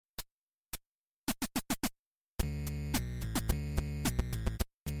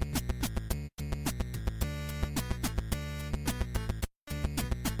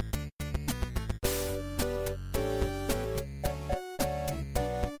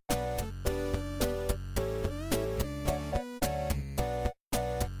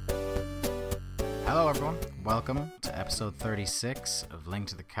everyone, welcome to episode 36 of Link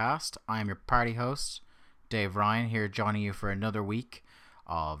to the Cast. I am your party host, Dave Ryan, here joining you for another week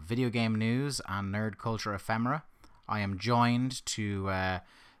of video game news and nerd culture ephemera. I am joined to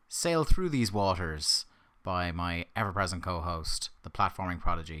sail through these waters by my ever-present co-host, the platforming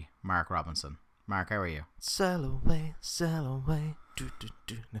prodigy, Mark Robinson. Mark, how are you? Sail away, sail away.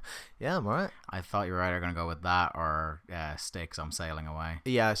 Yeah, I'm alright. I thought you were either going to go with that or Sticks, I'm Sailing Away.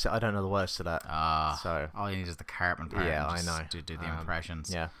 Yeah, so I don't know the words to that. So all you need is the Cartman part. Yeah, and just I know. Do the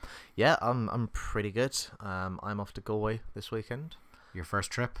impressions. Yeah, I'm pretty good. I'm off to Galway this weekend. Your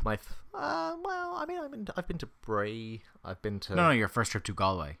first trip? I've been to Bray. I've been to... No, your first trip to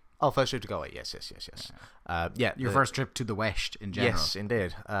Galway. Oh, first trip to Galway. Yes. Your first trip to the West in general. Yes,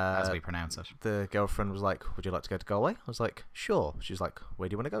 indeed. As we pronounce it. The girlfriend was like, would you like to go to Galway? I was like, sure. She's like, where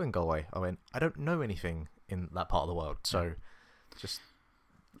do you want to go in Galway? I went, I don't know anything in that part of the world, so just...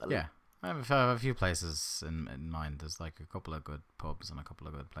 Yeah. I have a few places in mind. There's like a couple of good pubs and a couple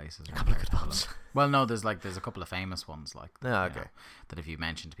of good places. A couple of good pubs? Well, no, there's a couple of famous ones that if you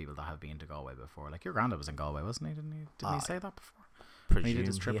mention to people that have been to Galway before. Like your granddad was in Galway, wasn't he? Didn't he say that before? He did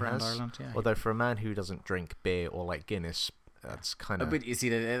his trip around Ireland, yeah. Although for a man who doesn't drink beer or like Guinness, that's kind of... But you see,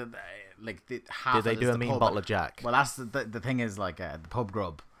 half did they do a mean bottle of Jack? Well, that's the thing is the pub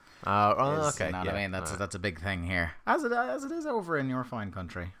grub. Okay. You know what I mean? That's a big thing here, as it is over in your fine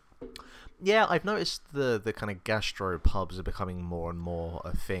country. Yeah, I've noticed the kind of gastro pubs are becoming more and more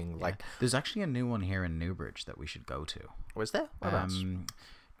a thing. Yeah. Like, there's actually a new one here in Newbridge that we should go to. Was there?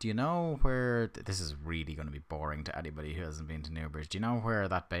 Do you know where... This is really going to be boring to anybody who hasn't been to Newbridge. Do you know where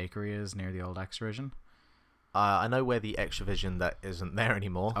that bakery is near the old X-Vision? I know where the X-Vision that isn't there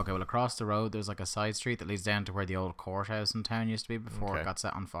anymore. Okay, well, across the road, there's like a side street that leads down to where the old courthouse in town used to be before it got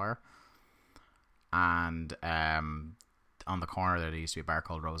set on fire. And on the corner there used to be a bar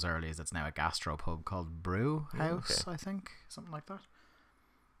called Rose Early's. It's now a gastro pub called Brew House, I think. Something like that.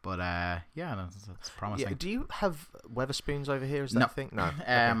 But that's promising. Yeah, do you have Weatherspoons over here? Is that a thing?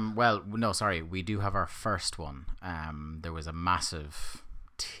 No. Well, no, sorry. We do have our first one. There was a massive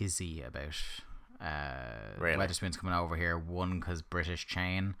tizzy about Weatherspoons coming over here. One, because British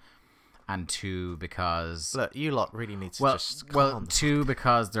chain, and two, because... Look, you lot really need to two,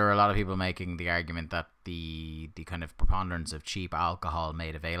 because there are a lot of people making the argument that the kind of preponderance of cheap alcohol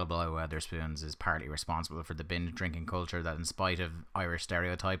made available at Weatherspoons is partly responsible for the binge drinking culture that, in spite of Irish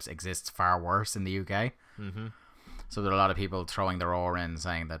stereotypes, exists far worse in the UK. Mm-hmm. So there are a lot of people throwing their oar in,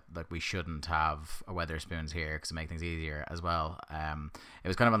 saying that we shouldn't have a Weatherspoons here because it makes things easier as well. It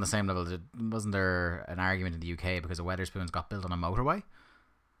was kind of on the same level. Wasn't there an argument in the UK because a Weatherspoons got built on a motorway?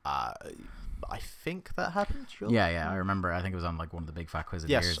 I think that happened. Sure. Yeah. I remember. I think it was on like one of the big fat quiz of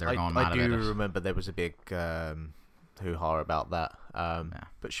years. They were going mad I do about it. remember there was a big hoo-ha about that.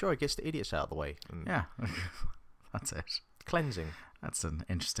 But sure, it gets the idiots out of the way. Yeah, that's it. Cleansing. That's an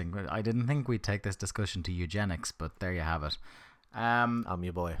interesting... I didn't think we'd take this discussion to eugenics, but there you have it. I'm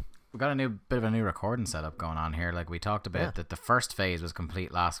your boy. We got a bit of a new recording setup going on here. Like we talked about that the first phase was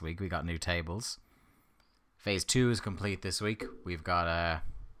complete last week. We got new tables. Phase 2 is complete this week. We've got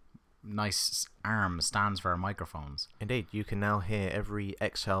nice stands for our microphones. Indeed, you can now hear every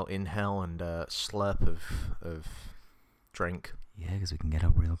exhale, inhale, and slurp of drink. Yeah, because we can get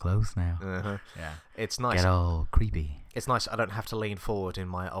up real close now. Uh-huh. Yeah, it's nice. Get all creepy. It's nice. I don't have to lean forward in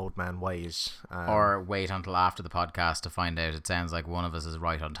my old man ways. Or wait until after the podcast to find out it sounds like one of us is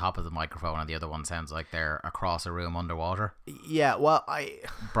right on top of the microphone and the other one sounds like they're across a room underwater. Yeah, well,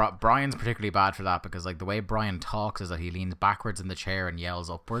 Brian's particularly bad for that because like the way Brian talks is that he leans backwards in the chair and yells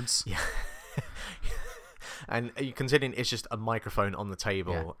upwards. Yeah. And considering it's just a microphone on the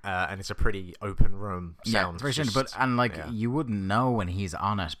table, and it's a pretty open room sound. Yeah, very strange. You wouldn't know when he's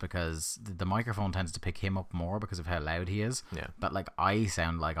on it because the microphone tends to pick him up more because of how loud he is. Yeah. But like I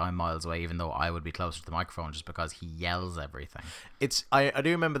sound like I'm miles away, even though I would be closer to the microphone just because he yells everything. I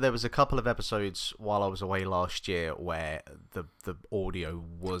do remember there was a couple of episodes while I was away last year where the audio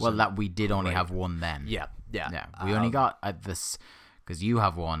was... Well, that we did only have one then. Yeah. We only got this... Because you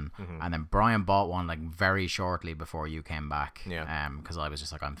have one, and then Brian bought one like very shortly before you came back. Yeah. Because I was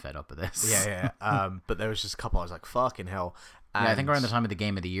just like, I'm fed up with this. Yeah. But there was just a couple. I was like, fucking hell. And I think around the time of the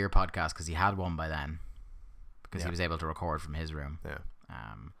Game of the Year podcast, because he had one by then, because he was able to record from his room. Yeah.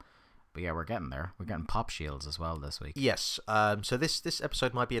 But yeah, we're getting there. We're getting pop shields as well this week. Yes. So this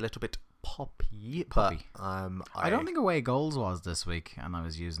episode might be a little bit poppy. But I don't think Away Goals was this week, and I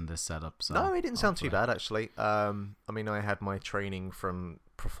was using this setup. So no, it didn't sound too bad actually. I mean, I had my training from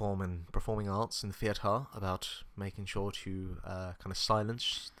performing arts in theatre about making sure to kind of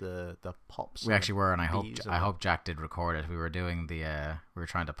silence the pops. We actually were, and I hope hope Jack did record it. We were doing we were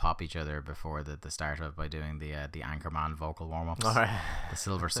trying to pop each other before the start of it by doing the Anchorman vocal warm ups. All right. The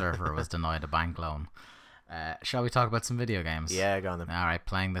Silver Surfer was denied a bank loan. Shall we talk about some video games? Yeah, go on then. All right,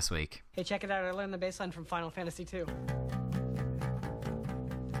 playing this week. Hey, check it out. I learned the baseline from Final Fantasy II.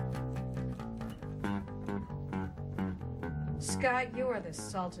 Scott, you are the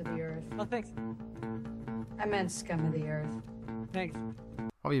salt of the earth. Oh, thanks. I meant scum of the earth. Thanks.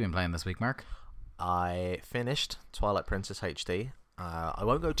 What have you been playing this week, Mark? I finished Twilight Princess HD. I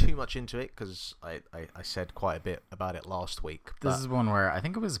won't go too much into it because I said quite a bit about it last week. This is one where I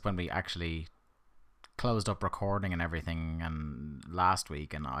think it was when we actually closed up recording and everything and last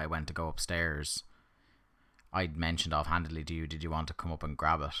week, and I went to go upstairs. I'd mentioned offhandedly to you, did you want to come up and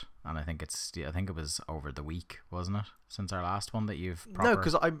grab it? And I think it was over the week, wasn't it? Since our last one that you've No,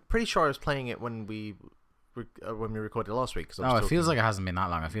 because I'm pretty sure I was playing it when we recorded last week. It feels like it hasn't been that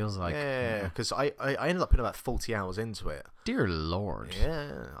long. It feels like because I ended up putting about 40 hours into it. Dear Lord.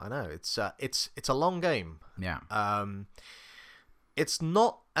 Yeah, I know. It's a long game. Yeah. It's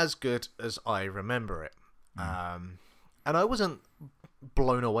not as good as I remember it. And I wasn't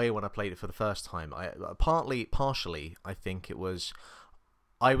blown away when I played it for the first time. Partially, I think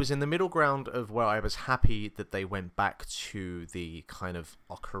I was in the middle ground of where I was happy that they went back to the kind of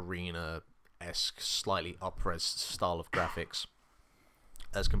Ocarina-esque, slightly up-res style of graphics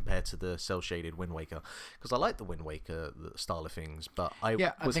as compared to the cel-shaded Wind Waker, because I like the Wind Waker style of things, but I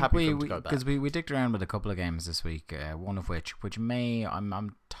was happy for them to go back. Because we digged around with a couple of games this week, one of which may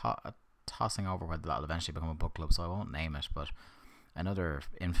I'm tossing over whether that'll eventually become a book club, so I won't name it, but another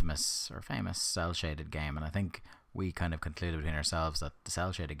infamous or famous cel-shaded game, and I think we kind of concluded between ourselves that the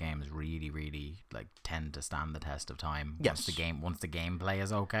cel-shaded games really, really tend to stand the test of time. Yes. Once the gameplay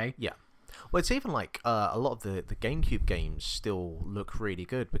is okay. Yeah. Well, it's even like a lot of the GameCube games still look really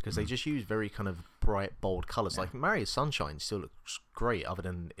good because they just use very kind of bright, bold colors. Yeah. Like Mario Sunshine still looks great, other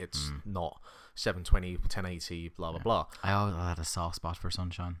than it's not 720, 1080, blah blah blah. I had a soft spot for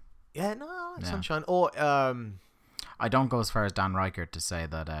Sunshine. Yeah, no, I like Sunshine. Or I don't go as far as Dan Reichert to say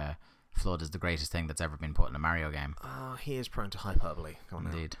that Flood is the greatest thing that's ever been put in a Mario game. He is prone to hyperbole.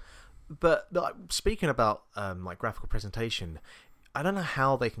 Indeed. But speaking about graphical presentation, I don't know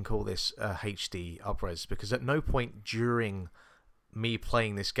how they can call this HD upres, because at no point during me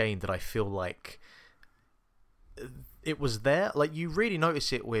playing this game did I feel like it was there. Like, you really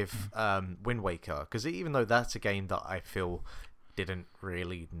notice it with Wind Waker, because even though that's a game that I feel didn't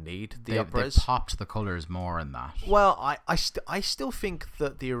really need the upres. They popped the colours more in that. Well, I still think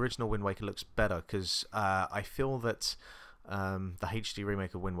that the original Wind Waker looks better, because I feel that the HD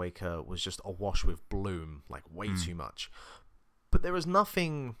remake of Wind Waker was just awash with bloom, like way too much. But there was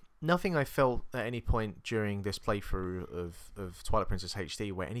nothing I felt at any point during this playthrough of Twilight Princess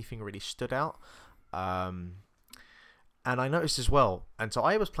HD where anything really stood out. And I noticed as well, and so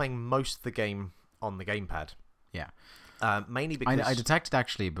I was playing most of the game on the gamepad. Yeah. Mainly because I detected,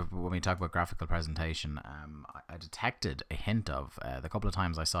 actually, when we talk about graphical presentation, I detected a hint of the couple of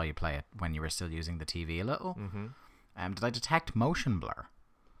times I saw you play it when you were still using the TV a little. Mm-hmm. Did I detect motion blur?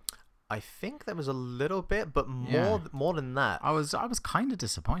 I think there was a little bit, but more than that, I was kind of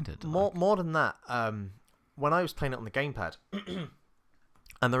disappointed. More than that, when I was playing it on the gamepad,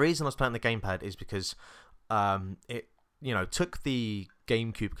 and the reason I was playing on the gamepad is because it took the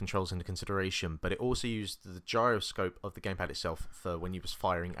GameCube controls into consideration, but it also used the gyroscope of the gamepad itself for when you was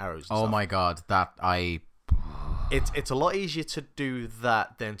firing arrows. And oh stuff. My god, It's a lot easier to do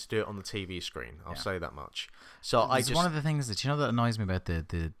that than to do it on the TV screen. I'll say that much. So it's one of the things that that annoys me about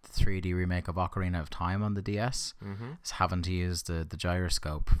the 3D remake of Ocarina of Time on the DS is having to use the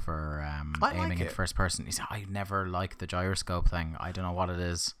gyroscope for aiming in first person. I never liked the gyroscope thing. I don't know what it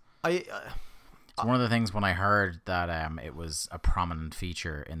is. It's one of the things when I heard that it was a prominent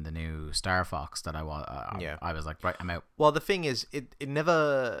feature in the new Star Fox that I was like, right, I'm out. Well, the thing is, it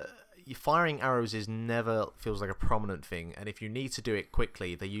never. Firing arrows never feels like a prominent thing, and if you need to do it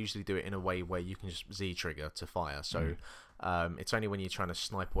quickly, they usually do it in a way where you can just Z trigger to fire. So it's only when you're trying to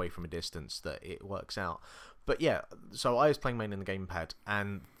snipe away from a distance that it works out. But yeah, so I was playing mainly in the gamepad,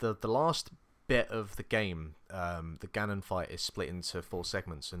 and the last bit of the game, the Ganon fight is split into 4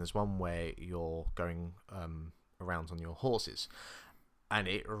 segments, and there's one where you're going around on your horses. And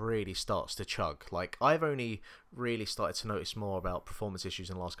it really starts to chug. Like, I've only really started to notice more about performance issues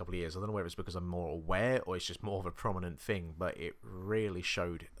in the last couple of years. I don't know whether it's because I'm more aware or it's just more of a prominent thing, but it really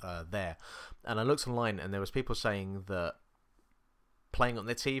showed there. And I looked online, and there was people saying that playing on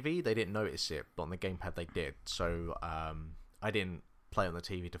their TV, they didn't notice it, but on the gamepad they did. So I didn't play on the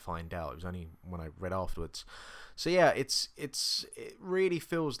TV to find out. It was only when I read afterwards. So yeah, it really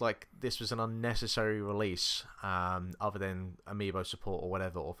feels like this was an unnecessary release, other than amiibo support or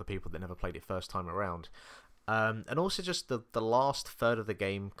whatever, or for people that never played it first time around. And also just the last third of the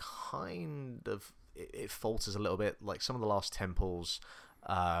game kind of it falters a little bit. Like some of the last temples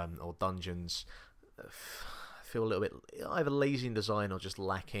or dungeons feel a little bit either lazy in design or just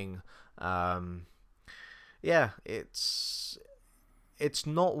lacking. Yeah, it's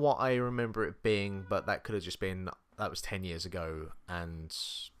not what I remember it being, but that could have just been that was 10 years ago, and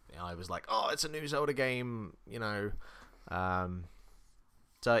I was like, oh, it's a new Zelda game, you know.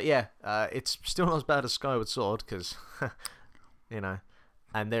 So yeah, it's still not as bad as Skyward Sword because, you know,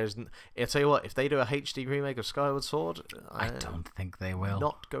 and I'll tell you what, if they do a HD remake of Skyward Sword, I don't think they will.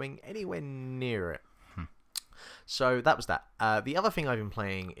 Not going anywhere near it. So that was that. The other thing I've been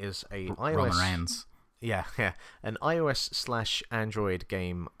playing is a iOS. Roman Reigns. Yeah, an iOS/Android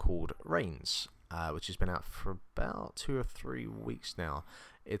game called Reigns, which has been out for about 2 or 3 weeks now.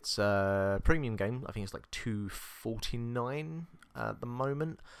 It's a premium game. I think it's like $2.49 at the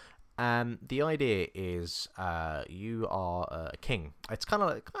moment. And the idea is you are a king. It's kind of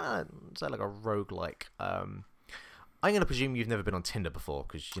like a roguelike. I'm going to presume you've never been on Tinder before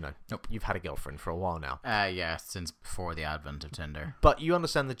because, you know, Nope. You've had a girlfriend for a while now. Yeah, since before the advent of Tinder. But you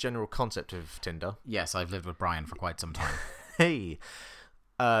understand the general concept of Tinder. Yes, I've lived with Brian for quite some time. Hey,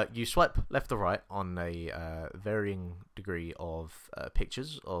 you swipe left or right on a varying degree of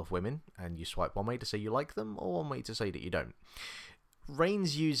pictures of women, and you swipe one way to say you like them or one way to say that you don't.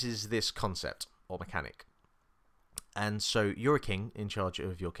 Reigns uses this concept or mechanic. And so you're a king in charge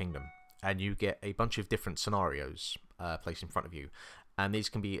of your kingdom, and you get a bunch of different scenarios placed in front of you. And these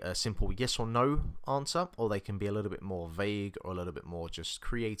can be a simple yes or no answer, or they can be a little bit more vague or a little bit more just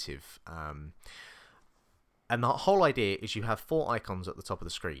creative. And the whole idea is you have 4 icons at the top of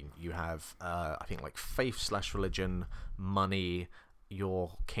the screen. You have, I think, like faith/religion, money,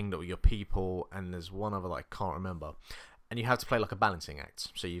 your kingdom, your people, and there's one other that I can't remember. And you have to play like a balancing act.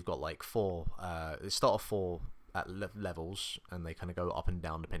 So you've got like 4, start off 4 at levels, and they kind of go up and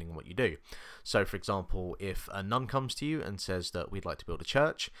down depending on what you do. So for example, if a nun comes to you and says that we'd like to build a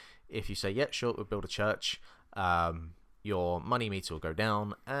church, if you say yeah, sure, we'll build a church, your money meter will go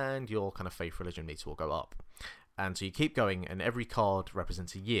down and your kind of faith religion meter will go up. And so you keep going, and every card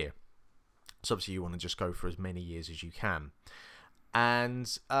represents a year, so obviously you want to just go for as many years as you can.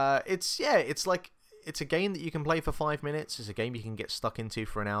 And it's a game that you can play for 5 minutes. It's a game you can get stuck into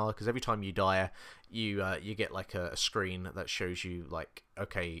for an hour, because every time you die, you get like a screen that shows you like,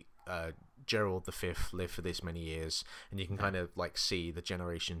 okay, Gerald V lived for this many years, and you can kind of like see the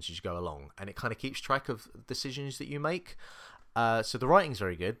generations as you go along, and it kind of keeps track of decisions that you make. So the writing's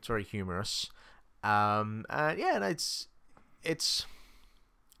very good. It's very humorous. And yeah, no, it's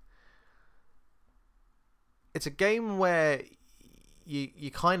a game where you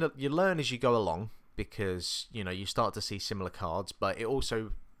learn as you go along, because you know you start to see similar cards, but it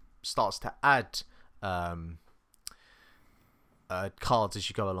also starts to add cards as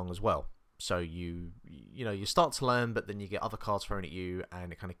you go along as well. So you start to learn, but then you get other cards thrown at you,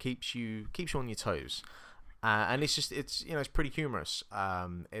 and it kind of keeps you on your toes. And it's pretty humorous.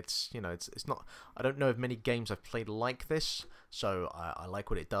 It's not. I don't know of many games I've played like this, so I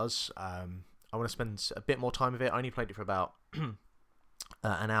like what it does. I want to spend a bit more time with it. I only played it for about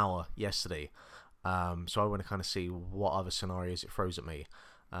an hour yesterday. So I want to kind of see what other scenarios it throws at me.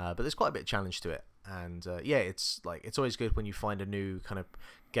 But there's quite a bit of challenge to it. And yeah, it's always good when you find a new kind of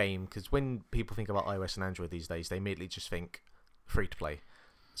game, because when people think about iOS and Android these days, they immediately just think free to play.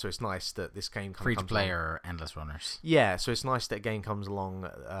 So it's nice that this game free to play or endless runners. Yeah, so it's nice that a game comes along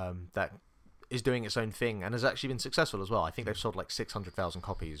that is doing its own thing and has actually been successful as well. I think they've sold like 600,000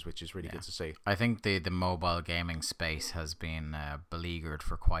 copies, which is really good to see. I think the mobile gaming space has been beleaguered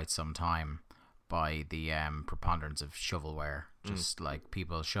for quite some time by the preponderance of shovelware, just like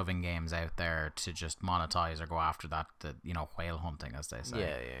people shoving games out there to just monetize or go after that whale hunting, as they say.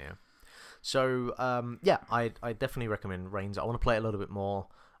 Yeah. So I definitely recommend Reigns. I want to play it a little bit more.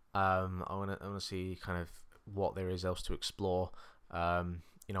 I want to see kind of what there is else to explore. I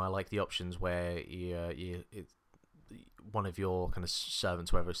like the options where one of your kind of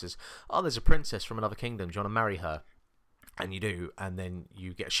servants, whoever, says, "Oh, there's a princess from another kingdom. Do you want to marry her?" And you do, and then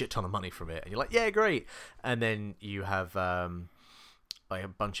you get a shit ton of money from it, and you're like, "Yeah, great." And then you have like a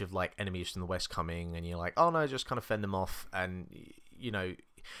bunch of like enemies from the west coming, and you're like, "Oh no, just kind of fend them off." And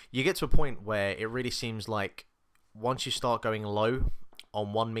you get to a point where it really seems like once you start going low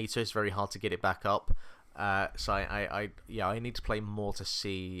on 1 meter, it's very hard to get it back up. So I need to play more to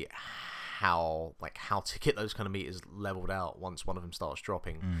see how to get those kind of meters leveled out once one of them starts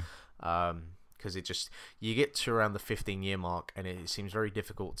dropping. Because you get to around the 15-year mark, and it seems very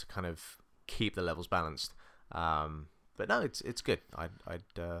difficult to kind of keep the levels balanced. But no, it's good. I'd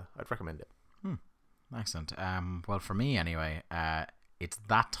recommend it. Excellent. Well, for me anyway, it's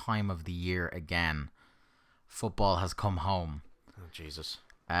that time of the year again. Football has come home. Oh, Jesus.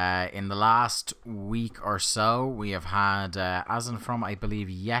 In the last week or so, we have had, as in from, I believe,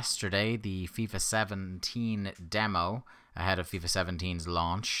 yesterday, the FIFA 17 demo ahead of FIFA 17's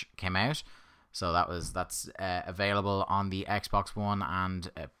launch came out. So that's available on the Xbox One and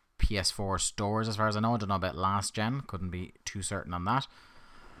PS4 stores, as far as I know. I don't know about last gen. Couldn't be too certain on that.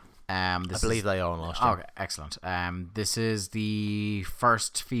 I believe they are on last gen. Okay, excellent. This is the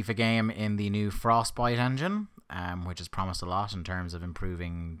first FIFA game in the new Frostbite engine, which has promised a lot in terms of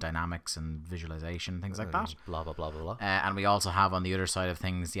improving dynamics and visualization, things like that. Blah, blah, blah, blah, blah. And we also have on the other side of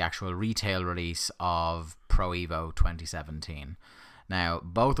things the actual retail release of Pro Evo 2017. Now,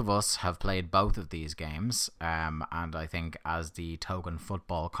 both of us have played both of these games, and I think as the token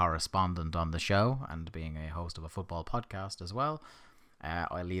football correspondent on the show, and being a host of a football podcast as well,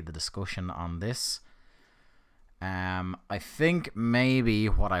 I lead the discussion on this. I think maybe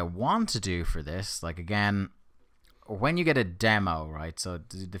what I want to do for this, like again, when you get a demo, right? So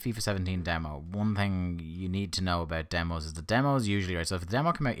the FIFA 17 demo, one thing you need to know about demos is the demos usually, right? So if the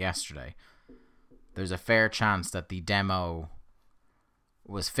demo came out yesterday, there's a fair chance that the demo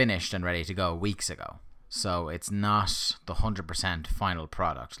was finished and ready to go weeks ago. So it's not the 100% final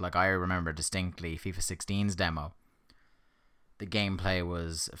product. Like I remember distinctly FIFA 16's demo. The gameplay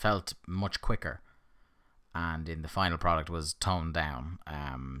felt much quicker, and in the final product was toned down.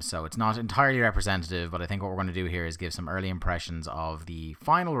 So it's not entirely representative, but I think what we're going to do here is give some early impressions of the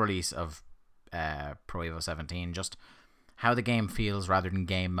final release of Pro Evo 17, just how the game feels rather than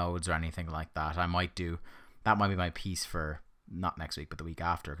game modes or anything like that. That might be my piece for not next week, but the week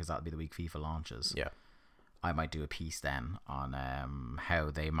after, because that'll be the week FIFA launches. Yeah. I might do a piece then on how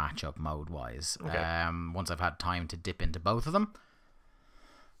they match up mode wise. Okay. Once I've had time to dip into both of them.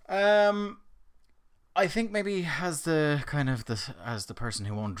 I think maybe as the person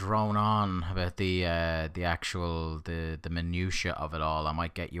who won't drone on about the actual minutiae of it all, I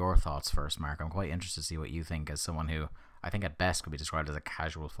might get your thoughts first, Mark. I'm quite interested to see what you think as someone who I think at best could be described as a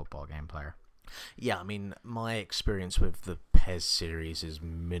casual football game player. Yeah, I mean, my experience with the PES series is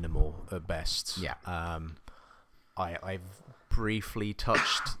minimal at best. Yeah. I've briefly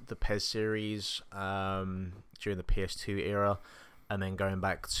touched the PES series during the PS2 era, and then going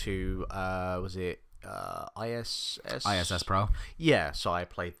back to ISS Pro? Yeah, so I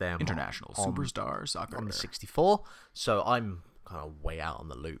played them International Superstar Soccer on the 64. So I'm kind of way out on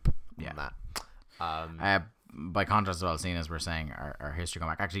the loop on that. By contrast as well, seeing as we're saying our history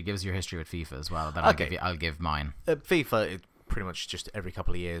going back, actually gives your history with FIFA as well. Then I'll give mine. FIFA, it pretty much just every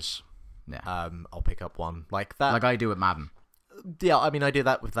couple of years. Yeah. I'll pick up one like that. Like I do with Madden. Yeah, I mean, I do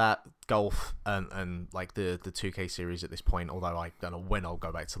that with that golf and like the 2K series at this point. Although I don't know when I'll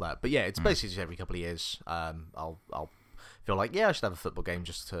go back to that. But yeah, it's basically just every couple of years. I'll feel like I should have a football game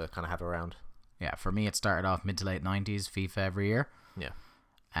just to kind of have around. Yeah, for me it started off mid to late 90s FIFA every year. Yeah.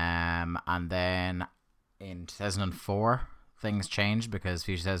 And then in 2004 things changed because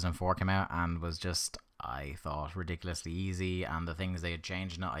FIFA 2004 came out and was just, I thought, ridiculously easy, and the things they had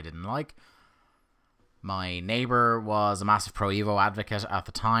changed in it I didn't like. My neighbour was a massive Pro Evo advocate at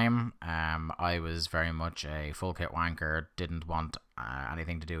the time. I was very much a full kit wanker, didn't want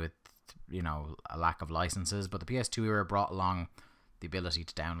anything to do with, a lack of licenses, but the PS2 era brought along the ability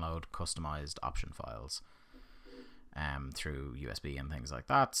to download customized option files through USB and things like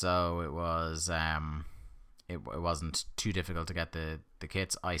that, so it was it wasn't too difficult to get the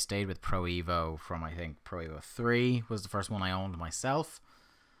kits. I stayed with Pro Evo from, I think, Pro Evo 3 was the first one I owned myself,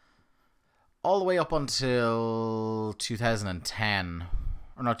 all the way up until 2010,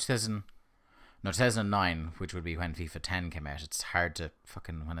 or no, 2009, which would be when FIFA 10 came out. It's hard to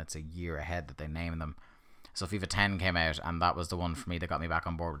when it's a year ahead that they name them. So FIFA 10 came out, and that was the one for me that got me back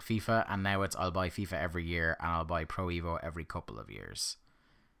on board with FIFA, and now I'll buy FIFA every year, and I'll buy Pro Evo every couple of years.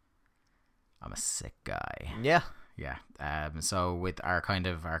 I'm a sick guy. Yeah. Yeah. So with our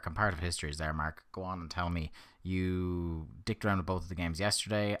comparative histories there, Mark, go on and tell me, you dicked around with both of the games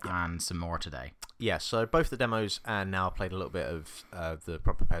yesterday and some more today. Yeah, so both the demos, and now I played a little bit of the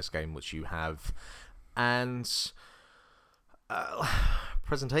proper PES game, which you have. And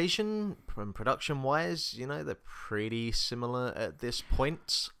presentation and production-wise, they're pretty similar at this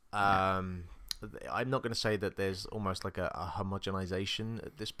point. I'm not going to say that there's almost like a homogenization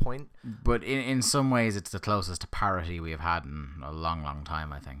at this point. But in some ways, it's the closest to parity we have had in a long, long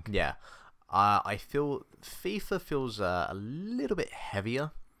time, I think. Yeah. I feel FIFA feels a little bit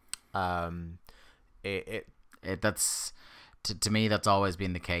heavier. That's to me that's always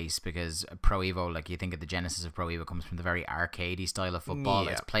been the case, because Pro Evo, like, you think of the genesis of Pro Evo comes from the very arcadey style of football. Yeah.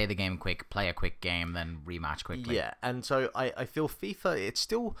 Let's play the game quick, play a quick game, then rematch quickly. Yeah, and so I feel FIFA, it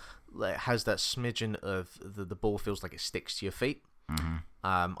still has that smidgen of the ball feels like it sticks to your feet. Mm-hmm.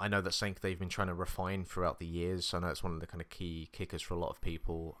 I know that's something they've been trying to refine throughout the years. I know it's one of the kind of key kickers for a lot of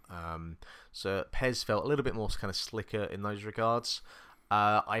people. So PES felt a little bit more kind of slicker in those regards.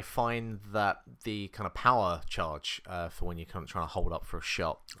 I find that the kind of power charge for when you're kind of trying to hold up for a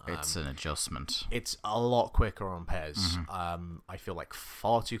shot, It's an adjustment. it's a lot quicker on PES. I feel like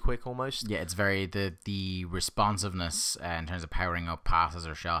far too quick almost. Yeah, it's very the responsiveness in terms of powering up passes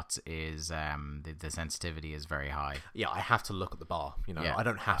or shots is the sensitivity is very high. Yeah, I have to look at the bar. Yeah. I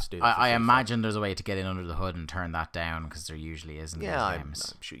don't have to do that. I for FIFA. imagine there's a way to get in under the hood and turn that down, because there usually isn't. Yeah, in I'm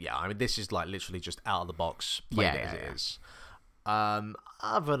games. sure. Yeah, I mean, this is like literally just out of the box, played it as it is.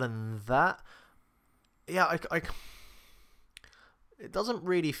 Other than that, yeah, it doesn't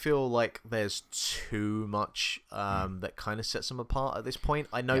really feel like there's too much that kind of sets them apart at this point.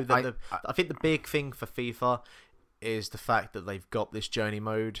 I know that I think the big thing for FIFA is the fact that they've got this journey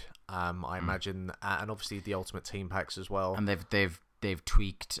mode. I imagine, and obviously the Ultimate Team packs as well. And they've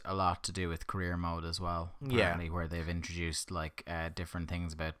tweaked a lot to do with career mode as well. Apparently, where they've introduced like different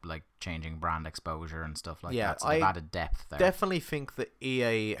things about like changing brand exposure and stuff like that. So they've added depth there. Definitely think that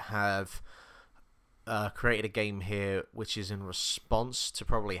EA have created a game here which is in response to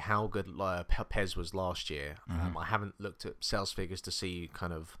probably how good PES was last year. I haven't looked at sales figures to see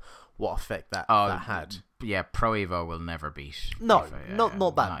kind of what effect that had. Yeah, Pro Evo will never beat No, FIFA.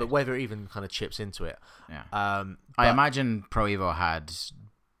 not that, but whether it even kind of chips into it. Yeah. But I imagine Pro Evo had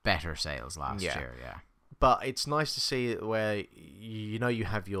better sales last year. Yeah. But it's nice to see where you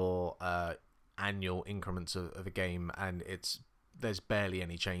have your annual increments of a game, and there's barely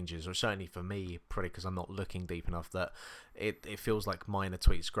any changes, or certainly for me, probably because I'm not looking deep enough, that it feels like minor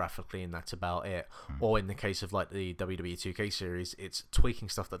tweaks graphically, and that's about it. Or in the case of like the WWE 2K series, it's tweaking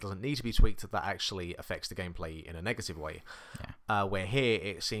stuff that doesn't need to be tweaked that actually affects the gameplay in a negative way. Where here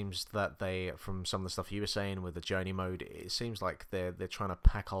it seems that they, from some of the stuff you were saying with the journey mode, it seems like they're trying to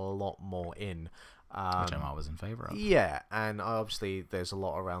pack a lot more in. Which I'm always in favour of. Yeah, and obviously there's a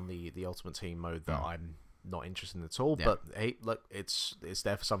lot around the Ultimate Team mode that I'm not interested in at all. Yeah. But hey, look, it's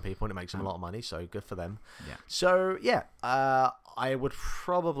there for some people and it makes them a lot of money, so good for them. Yeah. So yeah, I would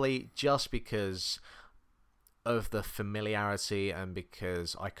probably, just because of the familiarity and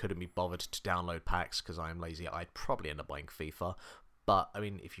because I couldn't be bothered to download packs because I am lazy, I'd probably end up buying FIFA. But I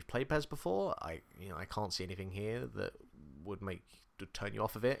mean, if you've played PES before, I can't see anything here that would turn you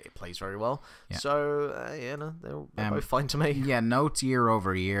off of it. It plays very well. Yeah. So they're both fine to me. Yeah, notes year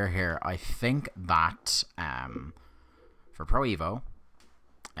over year here. I think that for Pro Evo,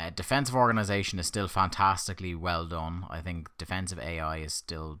 defensive organization is still fantastically well done. I think defensive AI is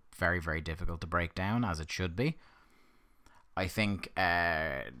still very, very difficult to break down, as it should be. I think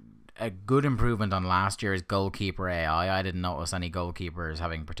a good improvement on last year's goalkeeper AI. I didn't notice any goalkeepers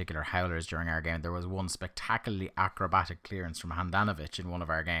having particular howlers during our game. There was one spectacularly acrobatic clearance from Handanovic in one of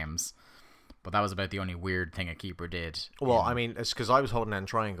our games, but that was about the only weird thing a keeper did. Well, I mean, it's because I was holding down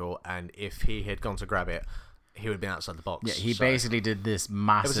triangle, and if he had gone to grab it, he would have been outside the box. Yeah, he basically did this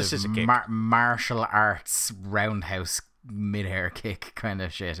massive martial arts roundhouse mid-air kick kind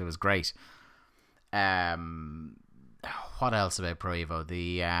of shit. It was great. What else about Pro Evo?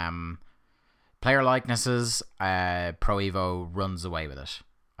 The player likenesses, Pro Evo runs away with it,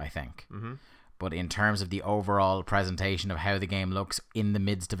 I think. Mm-hmm. But in terms of the overall presentation of how the game looks in the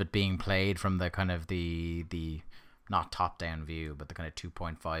midst of it being played from the kind of the not top-down view, but the kind of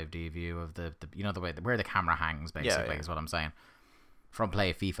 2.5D view of the the way where the camera hangs, basically, is what I'm saying. From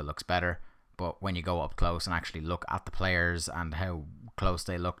play, FIFA looks better, but when you go up close and actually look at the players and how close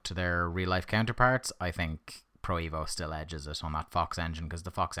they look to their real-life counterparts, I think Pro Evo still edges it on that Fox engine, because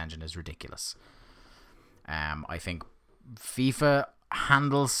the Fox engine is ridiculous. I think FIFA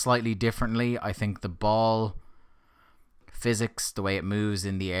handles slightly differently. I think the ball physics, the way it moves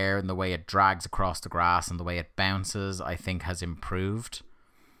in the air and the way it drags across the grass and the way it bounces, I think has improved.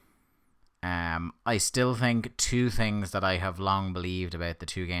 I still think two things that I have long believed about the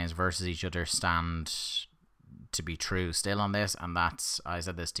two games versus each other stand to be true still on this, and that's, I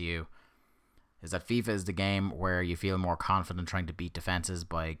said this to you, is that FIFA is the game where you feel more confident trying to beat defenses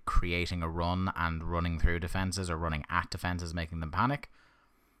by creating a run and running through defenses or running at defenses, making them panic.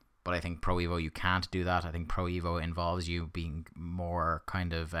 But I think Pro Evo, you can't do that. I think Pro Evo involves you being more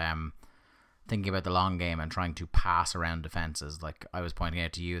kind of thinking about the long game and trying to pass around defenses. Like I was pointing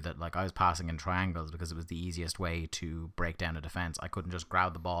out to you that like I was passing in triangles because it was the easiest way to break down a defense. I couldn't just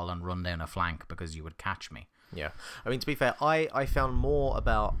grab the ball and run down a flank because you would catch me. Yeah, I mean, to be fair, I found more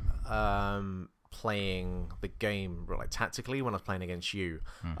about playing the game like tactically when I was playing against you.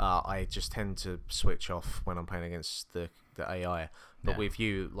 I just tend to switch off when I'm playing against the AI. But with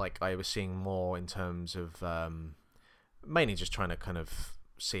you, like I was seeing more in terms of mainly just trying to kind of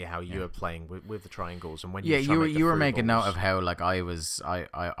see how you were playing with the triangles and when you were making note of how like I was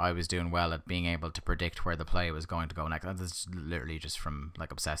doing well at being able to predict where the play was going to go next. That's literally just from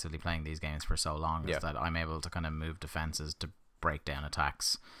like obsessively playing these games for so long, is that I'm able to kind of move defenses to break down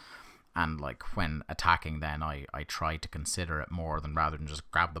attacks. And like when attacking, then I try to consider it more than rather than just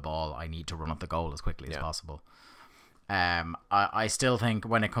grab the ball. I need to run up the goal as quickly as possible. I still think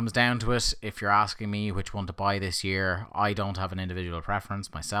when it comes down to it, if you're asking me which one to buy this year, I don't have an individual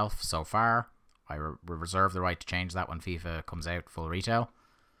preference myself so far. I reserve the right to change that when FIFA comes out full retail.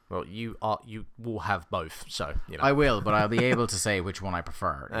 Well, you will have both, so you know. I will, but I'll be able to say which one I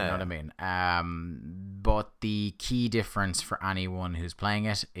prefer. You know what I mean? But the key difference for anyone who's playing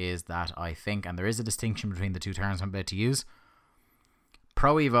it is that I think, and there is a distinction between the two terms I'm about to use,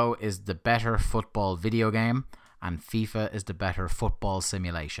 Pro Evo is the better football video game, and FIFA is the better football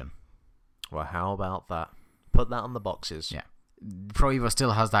simulation. Well, how about that? Put that on the boxes. Yeah. Pro Evo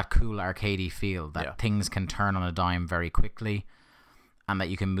still has that cool arcadey feel that things can turn on a dime very quickly, and that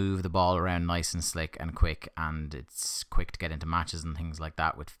you can move the ball around nice and slick and quick, and it's quick to get into matches and things like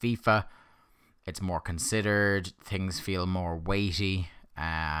that. With FIFA, it's more considered, things feel more weighty,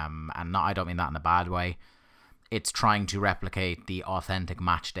 and I don't mean that in a bad way. It's trying to replicate the authentic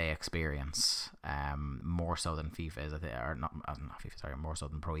match day experience, more so than FIFA is, or not FIFA, sorry, more so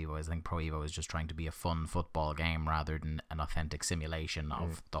than Pro Evo is. I think Pro Evo is just trying to be a fun football game rather than an authentic simulation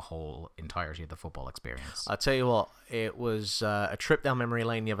of the whole entirety of the football experience. I'll tell you what, it was a trip down memory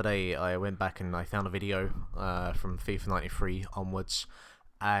lane the other day. I went back and I found a video from FIFA 93 onwards.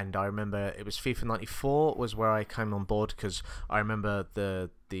 And I remember it was FIFA 94 was where I came on board, because I remember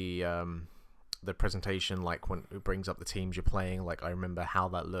the presentation, like when it brings up the teams you're playing, like I remember how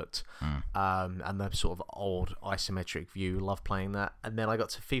that looked, and the sort of old isometric view. Love playing that. And then I got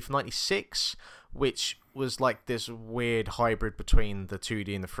to FIFA 96, which was like this weird hybrid between the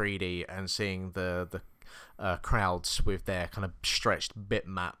 2D and the 3D, and seeing the crowds with their kind of stretched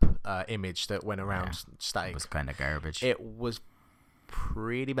bitmap image that went around static. It was kind of garbage. It was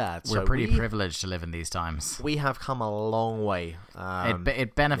pretty bad. We're pretty privileged to live in these times. We have come a long way.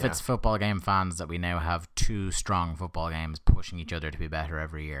 It benefits football game fans that we now have two strong football games pushing each other to be better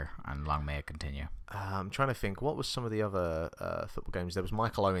every year, and long may it continue. I'm trying to think, what was some of the other football games? There was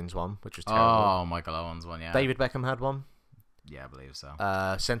Michael Owen's one, which was terrible. Oh, Michael Owen's one, yeah. David Beckham had one. Yeah, I believe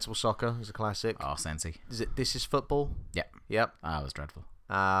so. Sensible Soccer is a classic. Oh, Sensi. Is it This Is Football? Yeah. Yep. That was dreadful.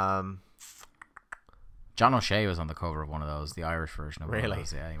 John O'Shea was on the cover of one of those, the Irish version of one of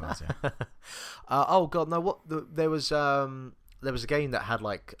those. Yeah, he was, yeah. Oh god, no! There was a game that had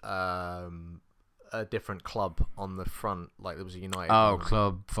like a different club on the front, like there was a United. Oh,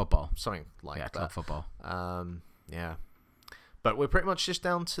 club football, something like that. Club football. Yeah, but we're pretty much just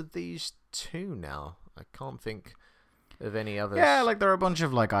down to these two now. I can't think of any others. Yeah, like there are a bunch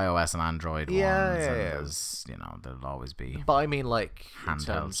of like iOS and Android ones. Yeah. There's, there'll always be. But I mean, like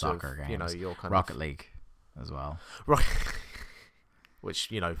handheld soccer games. Your kind Rocket League as well. Right. Which,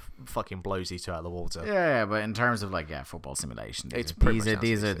 fucking blows you two out of the water. Yeah, but in terms of football simulation, these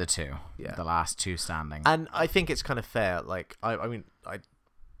are the two. Yeah. The last two standing. And I think it's kind of fair. Like, I mean, I'd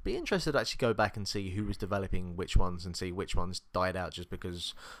be interested to actually go back and see who was developing which ones and see which ones died out just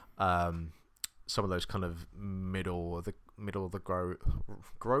because some of those kind of middle of the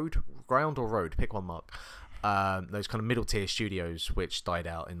ground or road, pick one, Mark. Those kind of middle tier studios which died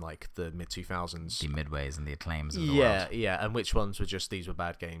out in like the mid 2000s, the Midways and the Acclaims of the world. Yeah, and which ones were just these were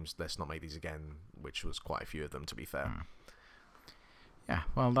bad games, let's not make these again, which was quite a few of them, to be fair. Yeah,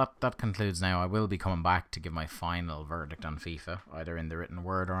 well, that concludes now. I will be coming back to give my final verdict on FIFA, either in the written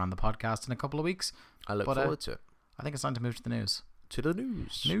word or on the podcast in a couple of weeks. I look forward to it. I think it's time to move to the news. To the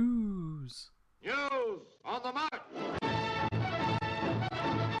news. News on the mark.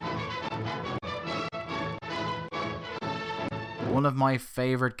 One of my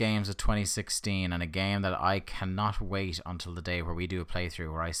favourite games of 2016, and a game that I cannot wait until the day where we do a playthrough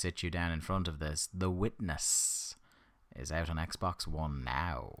where I sit you down in front of this, The Witness, is out on Xbox One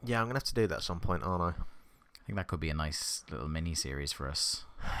now. Yeah, I'm going to have to do that at some point, aren't I? I think that could be a nice little mini-series for us.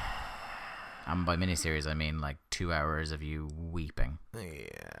 And by mini-series, I mean like 2 hours of you weeping.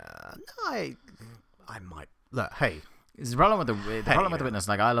 Yeah, no, I might. Look, hey. It's the problem with the problem with the Witness.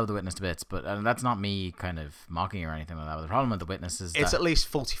 Like, I love the Witness to bits, but that's not me kind of mocking or anything like that. But the problem with the Witness is it's at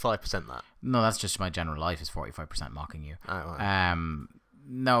least 45% that. No, that's just my general life is 45% mocking you. Oh, right.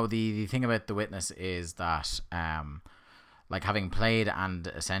 No, the thing about the Witness is that like, having played and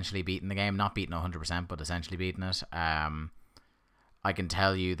essentially beaten the game, not beaten 100%, but essentially beaten it, I can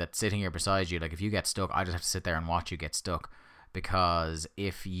tell you that sitting here beside you, like, if you get stuck, I just have to sit there and watch you get stuck, because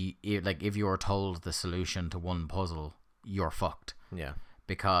if you're told the solution to one puzzle, you're fucked. Yeah.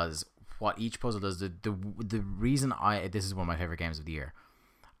 Because what each puzzle does, the reason this is one of my favorite games of the year,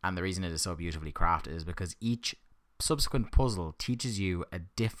 and the reason it is so beautifully crafted is because each subsequent puzzle teaches you a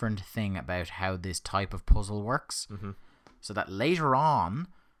different thing about how this type of puzzle works. Mm-hmm. So that later on,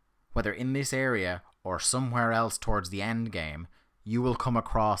 whether in this area or somewhere else towards the end game, you will come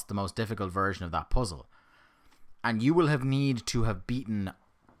across the most difficult version of that puzzle. And you will need to have beaten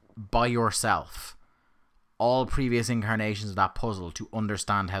by yourself all previous incarnations of that puzzle to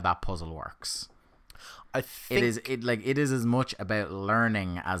understand how that puzzle works. I think it is as much about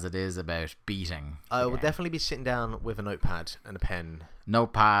learning as it is about beating. I will definitely be sitting down with a notepad and a pen.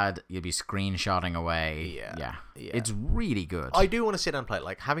 Notepad, you'll be screenshotting away. Yeah. It's really good. I do want to sit down and play it.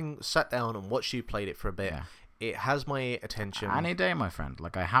 Like, having sat down and watched you played it for a bit, it has my attention. Any day, my friend.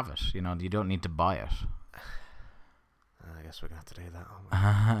 Like, I have it. You know, you don't need to buy it. I guess we're going to have to do that,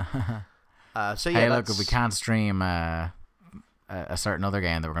 aren't we? Look, if we can't stream a certain other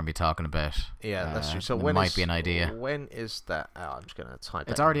game that we're going to be talking about, that's true. So it might be an idea. When is that out? I'm just going to type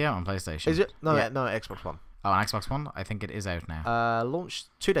it. It's already out on PlayStation. Is it? No, no, Xbox One. Oh, on Xbox One? I think it is out now. Launched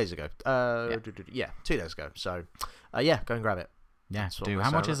 2 days ago. 2 days ago. So, go and grab it. Yeah, do.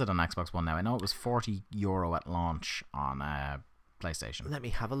 How much is it on Xbox One now? I know it was €40 at launch on PlayStation. Let me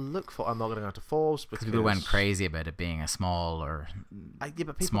have a look. I'm not going to go into Forbes because people went crazy about it being a smaller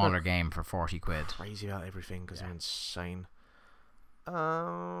game for £40. Crazy about everything because they're insane. You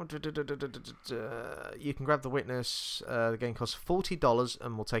can grab The Witness. The game costs $40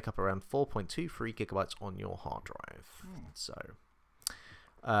 and will take up around 4.23 gigabytes on your hard drive. So,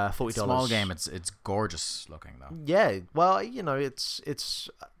 $40. Small game. It's gorgeous looking though. Yeah. Well, you know, it's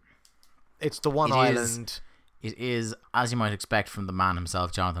the one island. It is, as you might expect from the man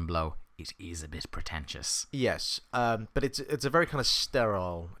himself, Jonathan Blow. It is a bit pretentious. Yes. But it's a very kind of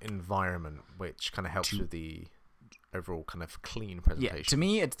sterile environment, which kind of helps with the overall kind of clean presentation. Yeah, to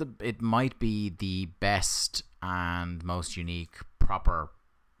me, it might be the best and most unique proper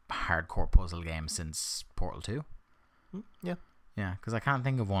hardcore puzzle game since Portal 2. Yeah, because I can't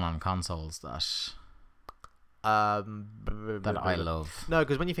think of one on consoles that I love. No,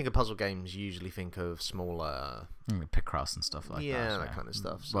 because when you think of puzzle games, you usually think of smaller Picross and stuff like that. Yeah, that kind of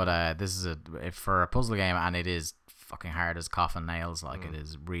stuff. So. But this is for a puzzle game, and it is fucking hard as coffin nails. Like, it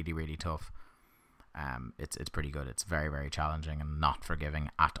is really, really tough. It's pretty good. It's very, very challenging and not forgiving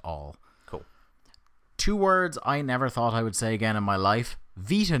at all. Cool. 2 words I never thought I would say again in my life.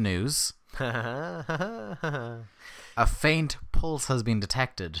 Vita news. A faint pulse has been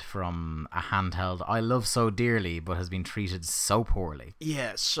detected from a handheld I love so dearly, but has been treated so poorly.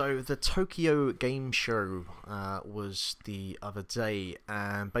 Yeah, so the Tokyo Game Show was the other day,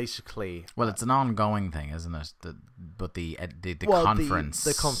 and basically... Well, it's an ongoing thing, isn't it? The conference.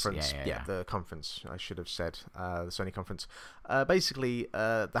 The conference, the conference, I should have said. The Sony conference. Basically,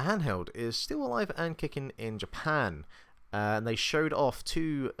 the handheld is still alive and kicking in Japan. And they showed off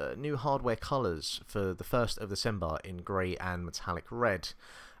 2 new hardware colours for the 1st of December in grey and metallic red.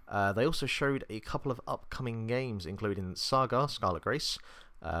 They also showed a couple of upcoming games, including Saga Scarlet Grace,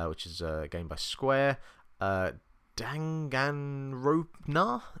 which is a game by Square, Danganronpa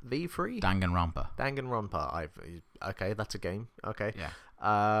V3? Danganronpa. Okay, that's a game. Okay. Yeah.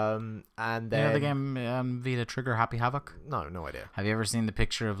 And then... You know the game Vita Trigger Happy Havoc? No idea. Have you ever seen the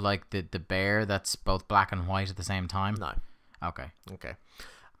picture of like the bear that's both black and white at the same time? No. Okay.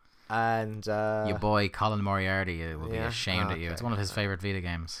 And your boy Colin Moriarty will be ashamed at you. It's one of his favourite Vita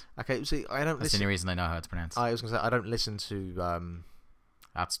games. Okay, see, I don't That's listen... the only reason I know how it's pronounced. I was going to say, I don't listen to...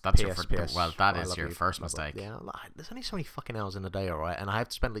 That's PS, your first mistake. Yeah, there's only so many fucking hours in a day, alright? And I have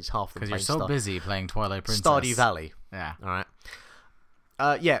to spend at least half the time because you're so busy playing Twilight Princess. Stardew Valley. Yeah. Alright.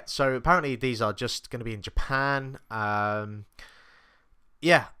 So apparently these are just going to be in Japan.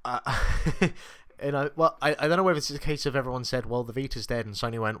 You know, well, I don't know whether it's a case of everyone said, well, the Vita's dead, and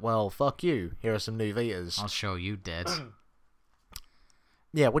Sony went, well, fuck you, here are some new Vitas. I'll show you dead.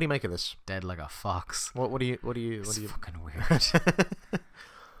 Yeah, what do you make of this? Dead like a fox. What do you fucking weird.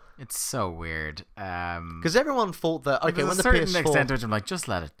 it's so weird. Because everyone thought that There's when a the certain PS4 extent to which I'm like, just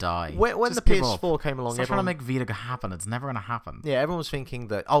let it die. when Just the give up. PS4 came along, Stop trying to everyone make Vita happen. It's never going to happen. yeah, everyone was thinking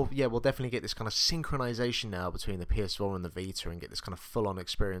that we'll definitely get this kind of synchronization now between the PS4 and the Vita and get this kind of full-on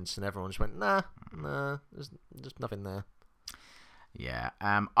experience. And everyone just went, nah, there's just nothing there. Yeah.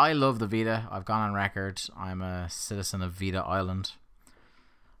 I love the Vita. I've gone on record. I'm a citizen of Vita Island.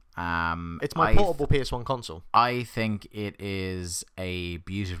 It's my portable PS1 console. I think it is a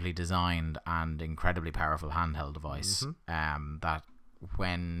beautifully designed and incredibly powerful handheld device. That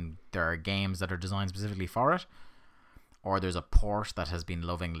when there are games that are designed specifically for it, or there's a port that has been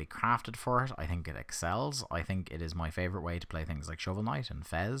lovingly crafted for it, I think it excels. I think it is my favorite way to play things like Shovel Knight and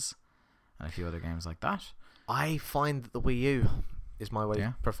Fez and a few other games like that. I find that the Wii U is my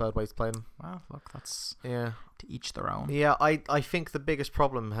preferred way to play them. Well, look, that's to each their own. Yeah, I think the biggest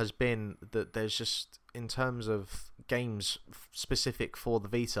problem has been that there's just, in terms of games specific for the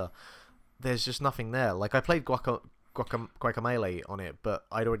Vita, there's just nothing there. Like, I played Guacamelee on it, but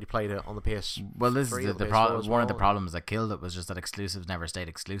I'd already played it on the PS. Well, this is the problem. One of the well. problems that killed it was just that exclusives never stayed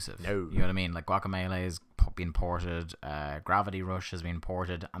exclusive. No. You know what I mean? Like, Guacamelee has been ported, Gravity Rush has been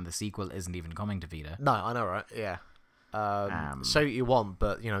ported, and the sequel isn't even coming to Vita. No, I know, right? Yeah. Say what you want,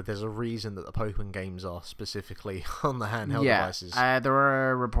 but there's a reason that the Pokemon games are specifically on the handheld devices. There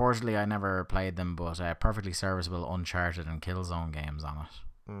were reportedly, I never played them, but perfectly serviceable Uncharted and Killzone games on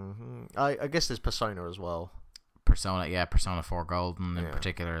it. I guess there's Persona as well. Persona 4 Golden in Yeah.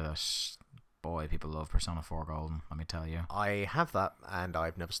 particular. That, boy, people love Persona 4 Golden. Let me tell you. I have that, and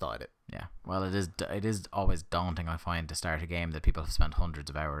I've never started it. Yeah, well, it is always daunting, I find, to start a game that people have spent hundreds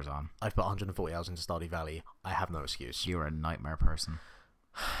of hours on. I've put 140 hours into Stardew Valley. I have no excuse. You're a nightmare person.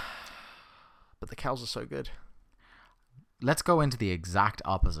 But the cows are so good. Let's go into the exact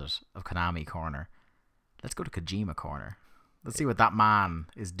opposite of Konami Corner. Let's go to Kojima Corner. Let's see what that man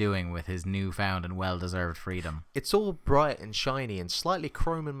is doing with his newfound and well-deserved freedom. It's all bright and shiny and slightly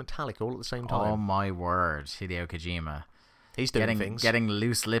chrome and metallic all at the same time. Oh my word, Hideo Kojima. He's doing things. Getting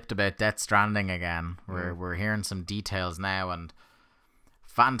loose-lipped about Death Stranding again. We're hearing some details now, and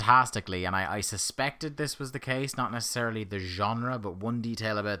fantastically, and I suspected this was the case, not necessarily the genre, but one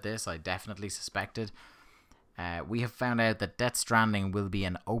detail about this I definitely suspected. We have found out that Death Stranding will be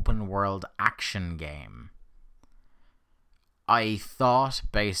an open-world action game. I thought,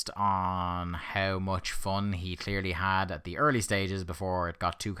 based on how much fun he clearly had at the early stages before it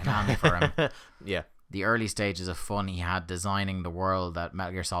got too Konami for him, Yeah. the early stages of fun he had designing the world that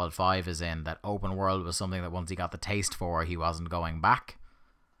Metal Gear Solid 5 is in, that open world was something that once he got the taste for, he wasn't going back.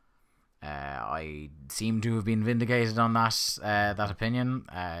 I seem to have been vindicated on that opinion.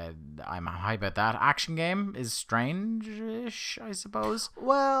 I'm high about that. Action game is strange-ish, I suppose.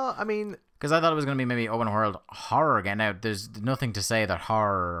 Well, I mean, because I thought it was going to be maybe open world horror again. Now, there's nothing to say that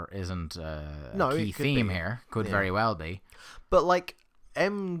horror isn't a key theme here. Could very well be. but like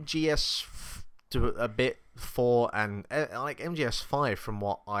MGS to a bit 4 and like MGS 5, from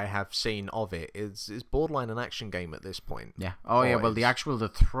what I have seen of it, is borderline an action game at this point. Yeah. Oh yeah. Well,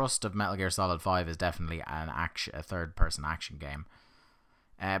 the thrust of Metal Gear Solid 5 is definitely a third-person action game.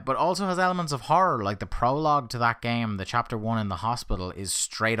 But also has elements of horror, like the prologue to that game, the chapter 1 in the hospital, is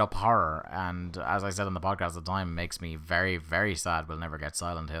straight up horror. And as I said on the podcast at the time, it makes me very, very sad we'll never get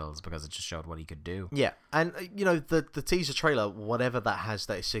Silent Hills, because it just showed what he could do. Yeah, and the teaser trailer, whatever that has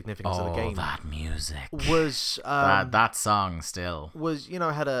that is significance of the game, that music was that song still was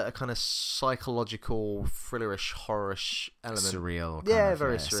had a kind of psychological, thrillerish, horrorish element, surreal,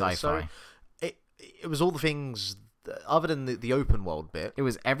 very surreal. sci-fi. So it was all the things. Other than the open world bit, it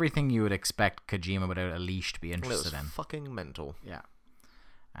was everything you would expect Kojima without a leash to be interested in. Fucking mental. Yeah.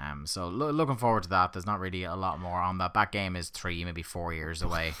 So looking forward to that. There's not really a lot more on that. That game is 3, maybe 4 years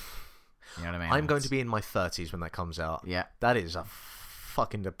away. You know what I mean? I'm going to be in my 30s when that comes out. Yeah. That is a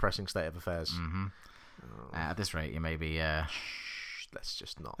fucking depressing state of affairs. Mm-hmm. At this rate, you may be... Let's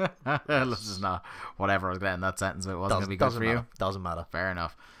just not. Let's just not. Whatever I was getting that sentence, but it wasn't going to be good for you. Doesn't matter. Fair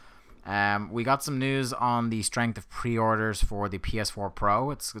enough. We got some news on the strength of pre-orders for the PS4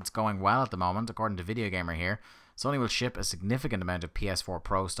 Pro. It's going well at the moment, according to Video Gamer here. Sony will ship a significant amount of PS4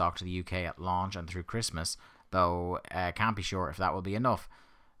 Pro stock to the UK at launch and through Christmas, though can't be sure if that will be enough.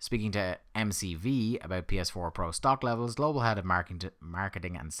 Speaking to MCV about PS4 Pro stock levels, Global Head of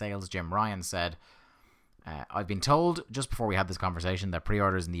Marketing and Sales Jim Ryan said, I've been told just before we had this conversation that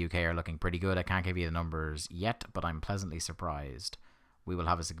pre-orders in the UK are looking pretty good. I can't give you the numbers yet, but I'm pleasantly surprised. We will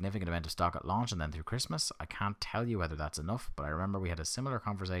have a significant amount of stock at launch and then through Christmas. I can't tell you whether that's enough, but I remember we had a similar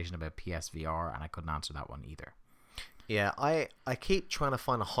conversation about PSVR and I couldn't answer that one either. Yeah, I keep trying to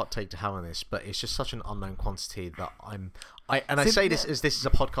find a hot take to have on this, but it's just such an unknown quantity that I say this as this is a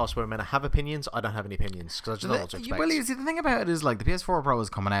podcast where we're meant to have opinions. I don't have any opinions because I just don't know what to expect. Well, you see, the thing about it is, like, the PS4 Pro is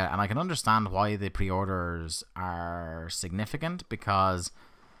coming out, and I can understand why the pre-orders are significant because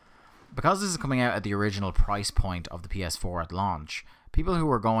this is coming out at the original price point of the PS4 at launch. People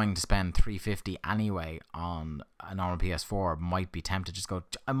who are going to spend $350 anyway on a normal PS4 might be tempted to just go,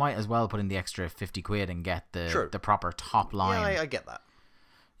 I might as well put in the extra 50 quid and get the proper top line. Yeah, I get that.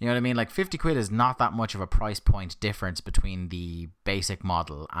 You know what I mean? Like, 50 quid is not that much of a price point difference between the basic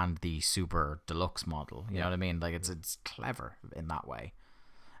model and the super deluxe model. You know what I mean? Like, it's clever in that way.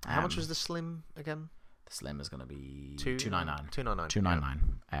 How much was the Slim again? The Slim is going to be $299. $299.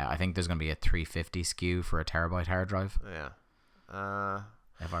 I think there's going to be a 350 SKU for a terabyte hard drive. Yeah.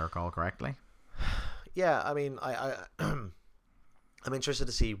 If I recall correctly. Yeah, I mean, I'm interested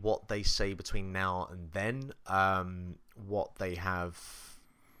to see what they say between now and then. What they have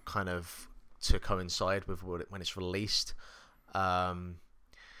kind of to coincide with when it's released. I'm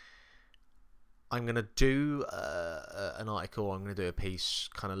going to do an article. I'm going to do a piece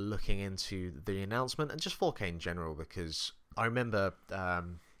kind of looking into the announcement and just 4K in general, because I remember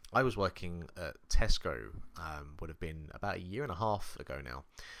I was working at Tesco, would have been about 1.5 years ago now.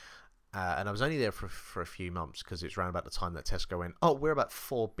 And I was only there for a few months because it's around about the time that Tesco went, oh, we're about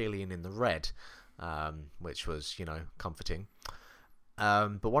 4 billion in the red, which was, comforting.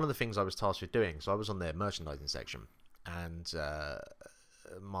 But one of the things I was tasked with doing, so I was on their merchandising section, and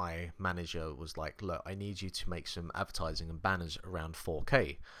my manager was like, look, I need you to make some advertising and banners around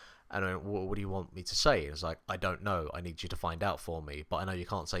 4K. And I went, well, what do you want me to say? It's like, I don't know. I need you to find out for me. But I know you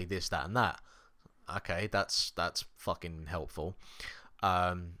can't say this, that, and that. Okay, that's fucking helpful.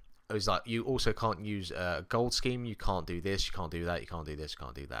 It was like, you also can't use a gold scheme. You can't do this. You can't do that. You can't do this. You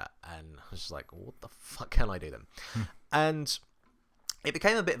can't do that. And I was just like, what the fuck can I do then? And it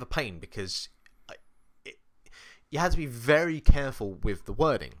became a bit of a pain because you had to be very careful with the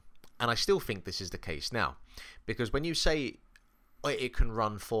wording. And I still think this is the case now. Because when you say it can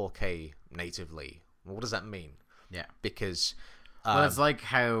run 4K natively, what does that mean? Yeah. Because well, it's like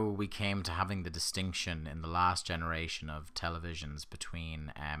how we came to having the distinction in the last generation of televisions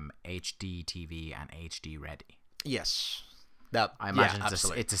between HD TV and HD Ready. Yes. That, I imagine it's a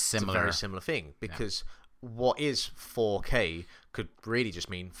similar... It's a very similar thing, because what is 4K could really just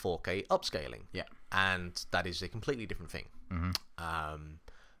mean 4K upscaling. Yeah. And that is a completely different thing. Mm-hmm.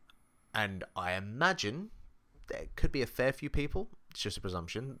 And I imagine there could be a fair few people, it's just a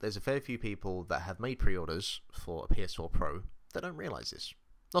presumption, there's a fair few people that have made pre-orders for a PS4 Pro that don't realise this.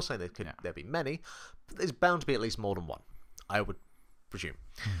 Not saying there'd be many, but there's bound to be at least more than one, I would presume.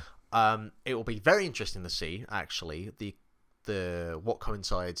 It will be very interesting to see, actually, the what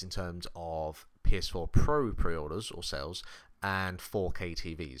coincides in terms of PS4 Pro pre-orders or sales and 4K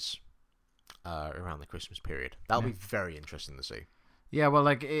TVs around the Christmas period. That'll be very interesting to see. Yeah, well,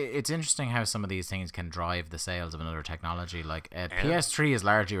 like, it's interesting how some of these things can drive the sales of another technology. Like, PS3 is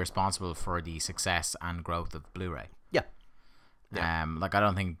largely responsible for the success and growth of Blu-ray. Yeah. Like, I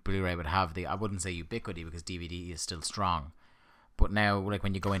don't think Blu-ray would have I wouldn't say ubiquity, because DVD is still strong. But now, like,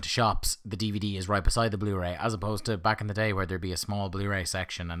 when you go into shops, the DVD is right beside the Blu-ray, as opposed to back in the day where there'd be a small Blu-ray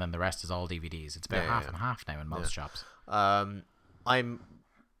section and then the rest is all DVDs. It's about half and half now in most shops.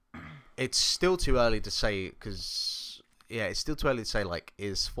 It's still too early to say, because... Yeah, it's still too early to say, like,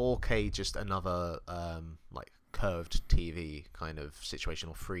 is 4K just another, like, curved TV kind of situation,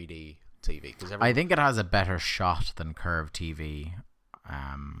 or 3D TV? I think it has a better shot than curved TV.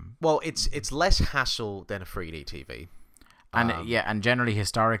 Well, it's less hassle than a 3D TV. And generally,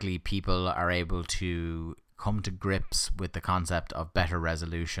 historically, people are able to come to grips with the concept of better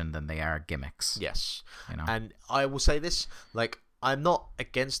resolution than they are gimmicks. Yes. You know? And I will say this, like, I'm not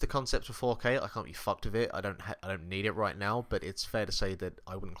against the concept of 4K. I can't be fucked with it. I don't need it right now. But it's fair to say that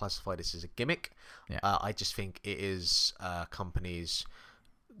I wouldn't classify this as a gimmick. Yeah. I just think it is companies,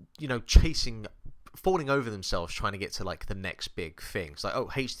 falling over themselves, trying to get to like the next big thing. It's like, oh,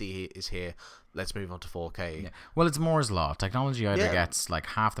 HD is here. Let's move on to 4K. Yeah. Well, it's Moore's law. Technology either gets like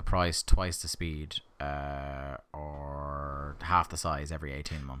half the price, twice the speed, or half the size every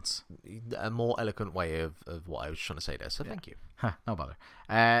 18 months. A more eloquent way of what I was trying to say there. So thank you. No bother.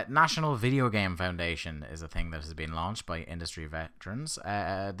 National Videogame Foundation is a thing that has been launched by industry veterans.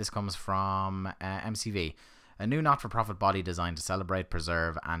 This comes from MCV. A new not-for-profit body designed to celebrate,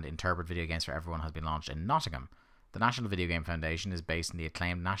 preserve, and interpret video games for everyone has been launched in Nottingham. The National Videogame Foundation is based in the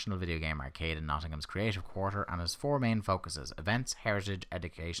acclaimed National Videogame Arcade in Nottingham's Creative Quarter and has 4 main focuses: events, heritage,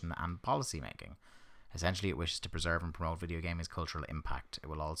 education, and policy making. Essentially, it wishes to preserve and promote video gaming's cultural impact. It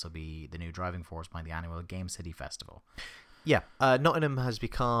will also be the new driving force behind the annual Game City Festival. Yeah, Nottingham has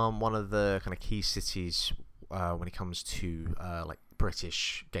become one of the kind of key cities when it comes to like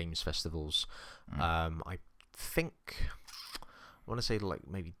British games festivals. I think I want to say like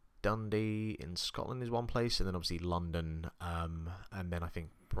maybe Dundee in Scotland is one place, and then obviously London, and then I think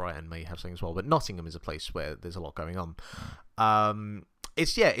Brighton may have something as well. But Nottingham is a place where there's a lot going on.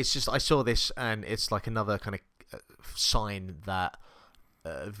 It's just I saw this, and it's like another kind of sign that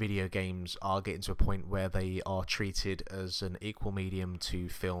video games are getting to a point where they are treated as an equal medium to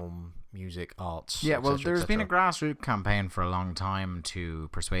film, music, arts. Yeah, well, etc., there's been a grassroots campaign for a long time to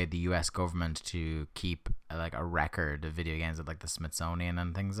persuade the US government to keep like a record of video games at like the Smithsonian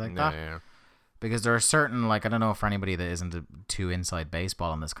and things like that. Yeah. Because there are certain, like, I don't know for anybody that isn't too inside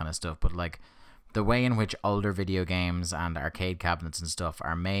baseball on this kind of stuff, but like the way in which older video games and arcade cabinets and stuff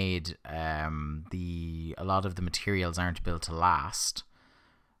are made, a lot of the materials aren't built to last.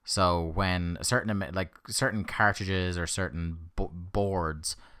 So when certain cartridges or certain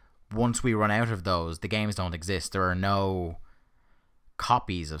boards, once we run out of those, the games don't exist. There are no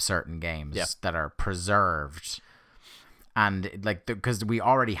copies of certain games that are preserved. And like, because there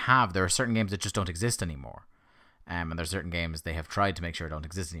are certain games that just don't exist anymore. And there's certain games they have tried to make sure don't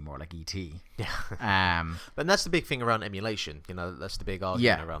exist anymore, like E.T. Yeah. But that's the big thing around emulation. You know, that's the big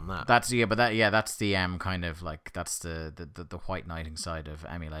argument around that. That's the kind of like that's the white knighting side of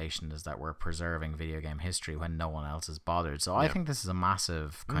emulation, is that we're preserving video game history when no one else is bothered. So I think this is a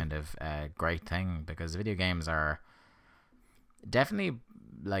massive kind of great thing, because video games are definitely,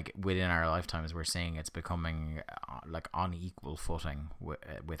 like, within our lifetimes, we're seeing it's becoming like on equal footing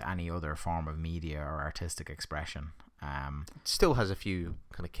with any other form of media or artistic expression. It still has a few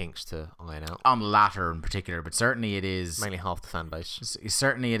kind of kinks to iron out. On the latter in particular, but certainly it is mainly half the fan base.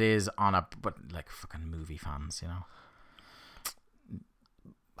 Certainly it is on a, but like fucking movie fans, you know.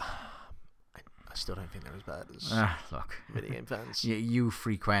 I still don't think they're as bad as look, video game fans. You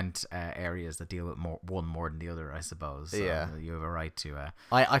frequent areas that deal with one more than the other, I suppose. So yeah, you have a right to.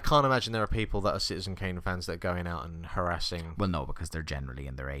 I can't imagine there are people that are Citizen Kane fans that are going out and harassing. Well, no, because they're generally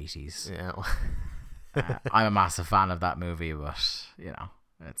in their 80s. Yeah. I'm a massive fan of that movie, but you know,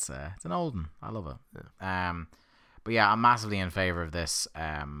 it's an old one. I love it. Yeah. But yeah, I'm massively in favor of this.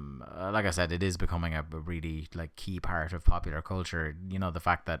 Like I said, it is becoming a really like key part of popular culture. You know, the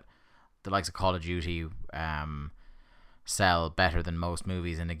fact that the likes of Call of Duty sell better than most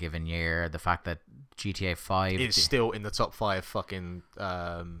movies in a given year. The fact that GTA 5 is still in the top 5 fucking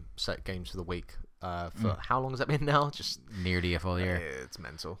set games for the week. For how long has that been now? Just nearly a full year. It's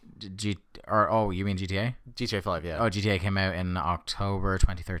mental. You mean GTA? GTA 5, yeah. Oh, GTA came out in October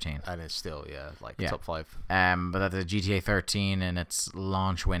 2013. And it's still, top 5. But that the GTA 13 in its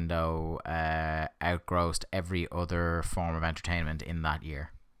launch window outgrossed every other form of entertainment in that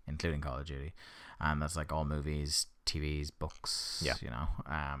year, including Call of Duty. And that's like all movies, TVs, books, you know.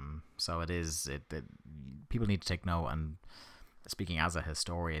 So people need to take note, and speaking as a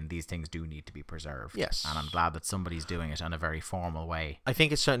historian, these things do need to be preserved. Yes. And I'm glad that somebody's doing it in a very formal way. I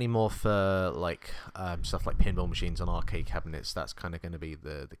think it's certainly more for like stuff like pinball machines and arcade cabinets. That's kind of going to be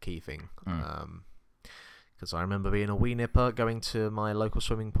the key thing. Because I remember being a wee nipper, going to my local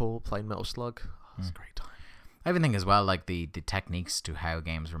swimming pool, playing Metal Slug. It's a great time. I even think as well, like the techniques to how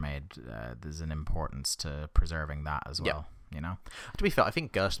games were made, there's an importance to preserving that as well. You know, to be fair, I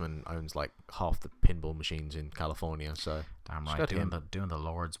think Gerstmann owns like half the pinball machines in California. So damn right, doing the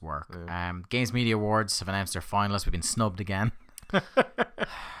Lord's work. Yeah. Games Media Awards have announced their finalists. We've been snubbed again.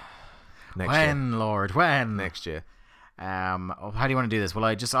 When next year? How do you want to do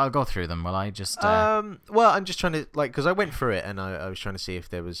this? I'll go through them. Well, I'm just trying to because I went through it and I was trying to see if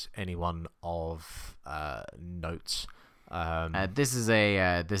there was anyone of notes. This is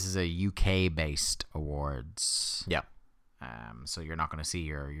a UK based awards. Yeah. So you're not going to see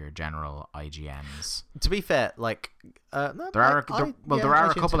your general IGNs. To be fair, there are a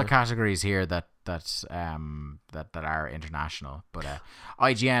couple of categories here that are international, but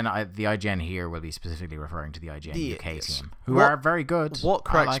IGN, the IGN here will be specifically referring to the IGN UK team, who are very good. What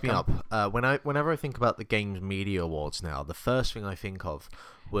cracks me up whenever I think about the Games Media Awards now, the first thing I think of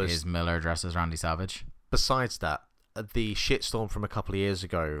is Miller dressed as Randy Savage. Besides that, the shitstorm from a couple of years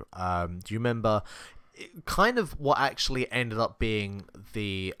ago. Do you remember? Kind of what actually ended up being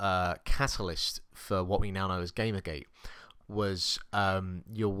the catalyst for what we now know as Gamergate was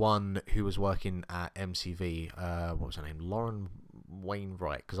your one who was working at MTV. What was her name? Lauren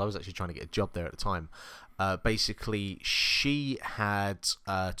Wainwright, because I was actually trying to get a job there at the time. Basically, she had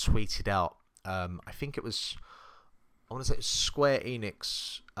tweeted out, I think it was, I want to say it was Square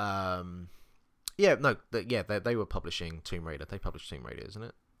Enix. Yeah, no, they were publishing Tomb Raider. They published Tomb Raider, isn't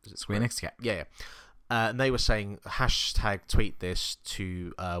it? Is it Square Enix, yeah. Yeah. And they were saying hashtag tweet this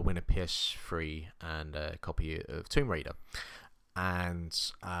to win a PS3 and a copy of Tomb Raider, and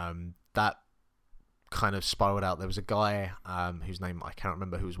that kind of spiraled out. There was a guy whose name I can't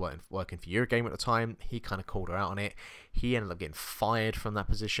remember, who was working for Eurogame at the time. He kind of called her out on it. He ended up getting fired from that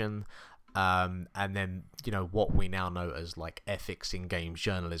position. And then, what we now know as like ethics in games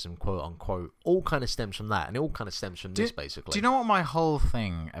journalism, quote unquote, all kind of stems from that, and it all kind of stems from this, basically. Do you know what my whole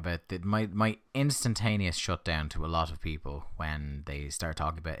thing about my instantaneous shutdown to a lot of people when they start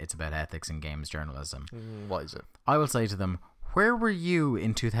talking about it's about ethics in games journalism? What is it? I will say to them, where were you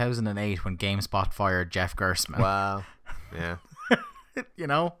in 2008 when GameSpot fired Jeff Gerstmann? Wow. Yeah.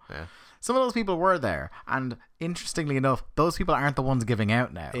 Yeah. Some of those people were there, and interestingly enough, those people aren't the ones giving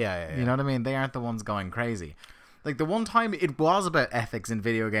out now. Yeah. You know what I mean? They aren't the ones going crazy. Like, the one time it was about ethics in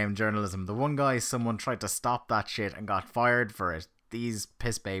video game journalism, the one guy, someone tried to stop that shit and got fired for it. These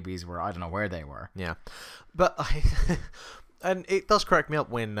piss babies were, I don't know where they were. Yeah. But, and it does crack me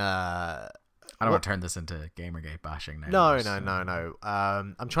up when... I don't want to turn this into Gamergate bashing now. No.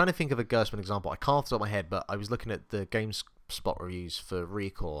 I'm trying to think of a Gerstmann example. I can't off the top of my head, but I was looking at the GameSpot reviews for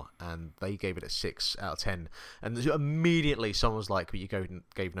Recore, and they gave it a 6 out of 10. And immediately someone was like, you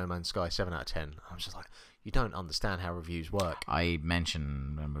gave No Man's Sky 7 out of 10. I was just like, you don't understand how reviews work. I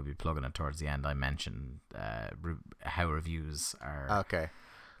mentioned, and we'll be plugging it towards the end, I mentioned how reviews are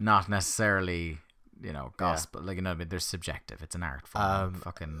not necessarily... gossip, like, they're subjective. It's an art form.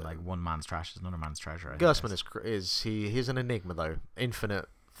 Fucking, like, one man's trash is another man's treasure. Gerstmann he's an enigma, though. Infinite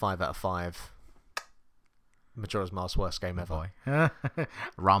 5 out of 5. Majora's Mask's worst game ever.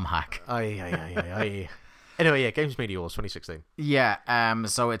 ROM hack. Aye. Anyway, yeah, Games Media Awards 2016. Yeah,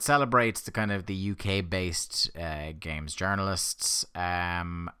 so it celebrates the kind of the UK-based games journalists.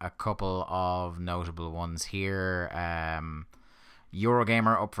 A couple of notable ones here.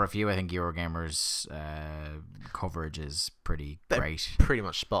 Eurogamer up for a few. I think Eurogamer's coverage is pretty great. Pretty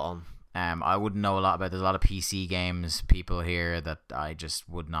much spot on. I wouldn't know a lot about. There's a lot of PC games people here that I just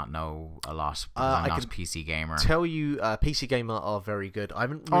would not know a lot because I'm not a PC gamer. Tell you, PC Gamer are very good. I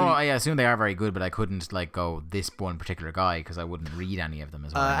haven't. Really... I assume they are very good, but I couldn't like go this one particular guy because I wouldn't read any of them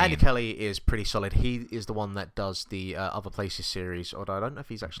as well. Andy Kelly is pretty solid. He is the one that does the Other Places series. Although I don't know if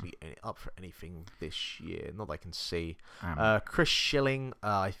he's actually up for anything this year. Not that I can see. Chris Schilling,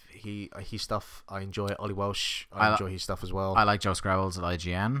 his stuff I enjoy. Ollie Welsh, I enjoy his stuff as well. I like Joe Scrabbles at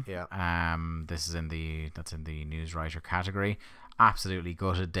IGN. Yeah. This is in the news writer category. Absolutely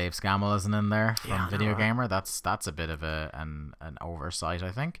gutted Dave Scammell isn't in there from Video Gamer. That's a bit of an oversight,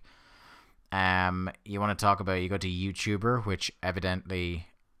 I think. You want to talk about, you go to YouTuber, which evidently,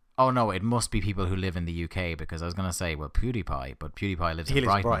 it must be people who live in the UK, because I was gonna say, well, PewDiePie, but PewDiePie lives in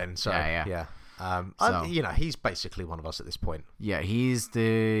Brighton. So yeah. He's basically one of us at this point. Yeah, he's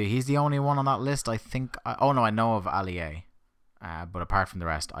the only one on that list, I think. I know of Ali A. But apart from the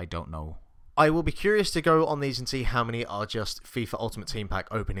rest, I don't know. I will be curious to go on these and see how many are just FIFA Ultimate Team Pack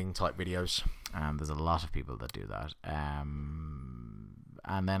opening type videos. There's a lot of people that do that.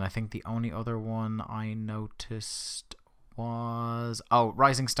 And then I think the only other one I noticed was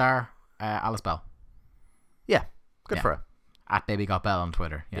Rising Star, Alice Bell. Yeah, good for her. At Baby Got Bell on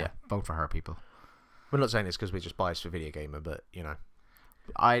Twitter. Yeah, vote for her, people. We're not saying this because we're just biased for Video Gamer, but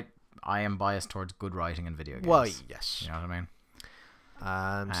I am biased towards good writing in video games. Well, yes. You know what I mean?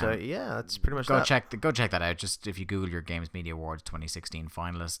 So yeah, that's pretty much go check that out. Just if you Google your Games Media Awards 2016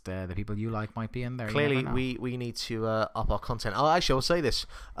 finalist, the people you like might be in there. Clearly, we need to up our content. Actually, I'll say this: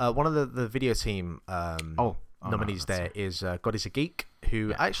 one of the video team nominees is God is a Geek,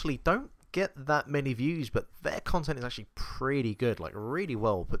 who actually don't get that many views, but their content is actually pretty good, like really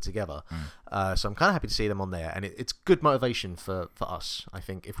well put together. So I'm kind of happy to see them on there, and it's good motivation for us. I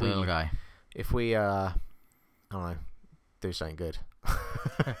think if we I don't know, do something good.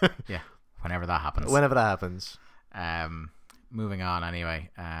 Yeah, whenever that happens. Moving on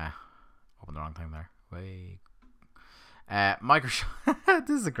anyway. Open the wrong thing there. Microsoft.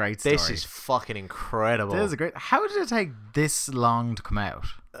 This is a great story. This is fucking incredible. How did it take this long to come out?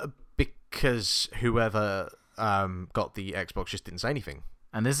 Because whoever got the Xbox just didn't say anything.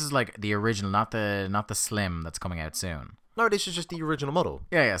 And this is like the original, not the Slim that's coming out soon. No, this is just the original model.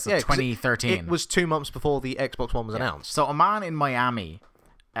 Yeah, so 2013. It was 2 months before the Xbox One was announced. So a man in Miami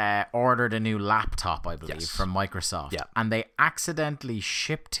ordered a new laptop, I believe, from Microsoft. Yeah. And they accidentally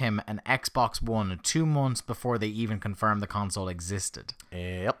shipped him an Xbox One 2 months before they even confirmed the console existed.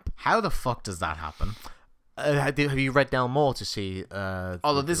 Yep. How the fuck does that happen? Have you read down more to see?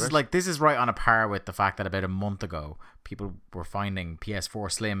 Although this is right on a par with the fact that about a month ago people were finding PS4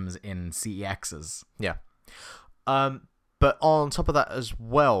 Slims in CEXs. Yeah. But on top of that as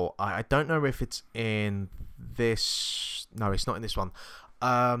well, I don't know if it's in this. No, it's not in this one.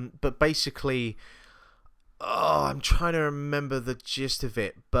 But basically, I'm trying to remember the gist of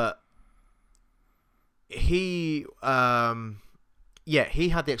it. But he had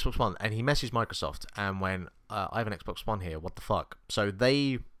the Xbox One, and he messaged Microsoft and went, I have an Xbox One here, what the fuck? So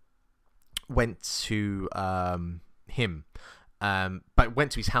they went to him, but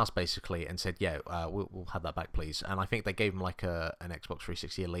went to his house basically and said, we'll have that back, please. And I think they gave him like an Xbox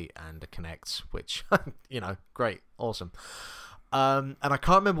 360 Elite and a Kinect, which, great, awesome. And I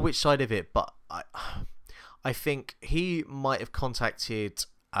can't remember which side of it, but I think he might have contacted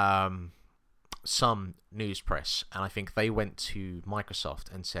some news press, and I think they went to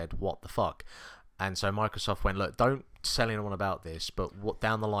Microsoft and said, what the fuck? And so Microsoft went, look, don't tell anyone about this, but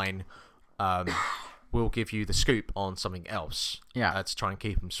down the line, we'll give you the scoop on something else to try and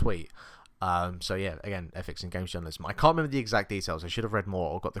keep them sweet. So yeah, again, ethics in games journalism. I can't remember the exact details. I should have read more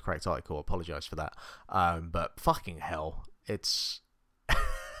or got the correct article. Apologise for that. But fucking hell, it's...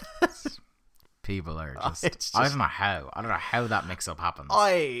 People are just... I don't know how that mix-up happens.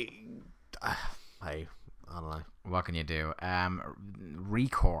 Hey, I don't know. What can you do?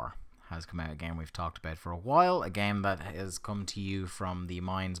 Recore has come out, a game we've talked about for a while, a game that has come to you from the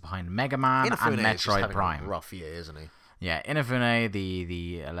minds behind Mega Man and Metroid Prime. A rough year, isn't he? Yeah, Inafune,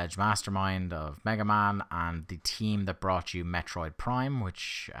 the alleged mastermind of Mega Man, and the team that brought you Metroid Prime,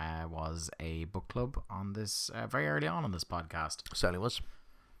 which was a book club on this very early on this podcast. Certainly was.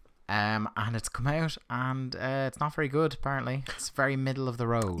 And it's come out, and it's not very good. Apparently, it's very middle of the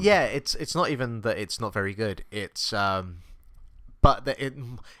road. Yeah, it's not even that it's not very good. It's but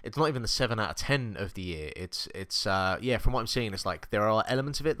it's not even the 7 out of 10 of the year. It's from what I'm seeing, it's like there are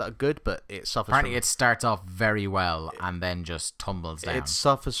elements of it that are good, but it suffers. Apparently, it starts off very well and then just tumbles down. It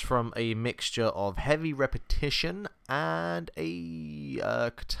suffers from a mixture of heavy repetition and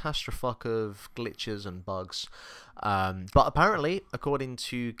a catastrophe of glitches and bugs. But apparently, according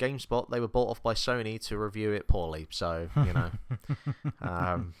to GameSpot, they were bought off by Sony to review it poorly. So,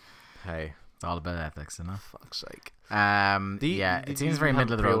 hey. It's all about ethics, isn't it? Fuck's sake. It seems very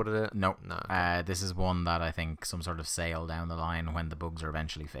middle of the road. It? No. Okay. This is one that I think some sort of sale down the line when the bugs are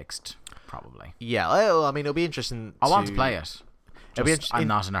eventually fixed, probably. Yeah, I mean, it'll be interesting. I want to play it. I'm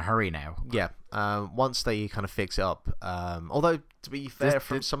not in a hurry now. Yeah. Once they kind of fix it up. Although, to be fair,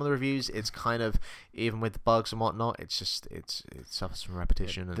 from some of the reviews, it's kind of, even with the bugs and whatnot, it's just, it suffers from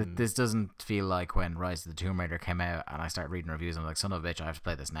repetition. And this doesn't feel like when Rise of the Tomb Raider came out and I started reading reviews and I'm like, son of a bitch, I have to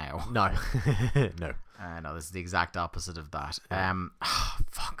play this now. No. No. No, this is the exact opposite of that.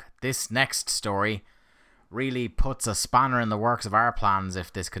 Fuck. This next story really puts a spanner in the works of our plans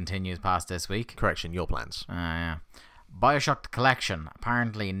if this continues past this week. Correction, your plans. Yeah. BioShock the Collection,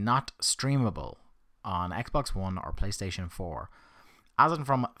 apparently not streamable on Xbox One or PlayStation 4. As in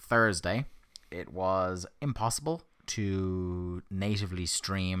from Thursday, it was impossible to natively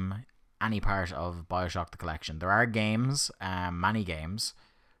stream any part of BioShock the Collection. There are games, many games,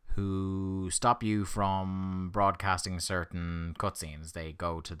 who stop you from broadcasting certain cutscenes. They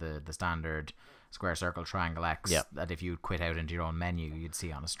go to the standard square, circle, triangle, X that if you quit out into your own menu, you'd see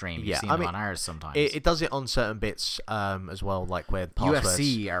on a stream. You've seen them on ours sometimes. It does it on certain bits as well, like where passwords...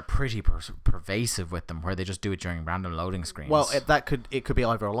 UFC are pretty pervasive with them, where they just do it during random loading screens. Well, it could be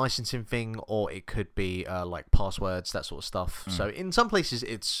either a licensing thing, or it could be like passwords, that sort of stuff. So in some places,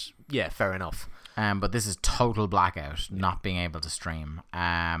 it's, fair enough. But this is total blackout, not being able to stream.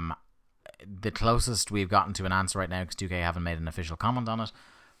 The closest we've gotten to an answer right now, because 2K haven't made an official comment on it,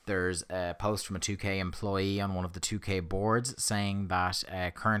 there's a post from a 2K employee on one of the 2K boards saying that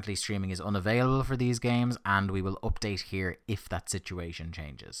currently streaming is unavailable for these games, and we will update here if that situation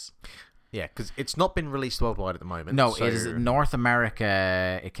changes. Yeah, because it's not been released worldwide at the moment. No, it is North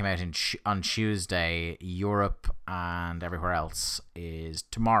America. It came out on Tuesday. Europe and everywhere else is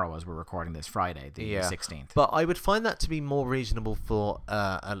tomorrow, as we're recording this, Friday, the 16th. But I would find that to be more reasonable for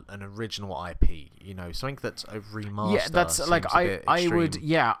an original IP. Something that's a remaster. Yeah, that's like I would.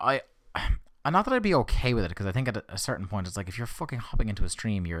 Yeah, not that I'd be okay with it, because I think at a certain point it's like, if you're fucking hopping into a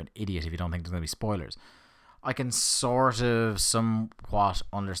stream, you're an idiot if you don't think there's going to be spoilers. I can sort of somewhat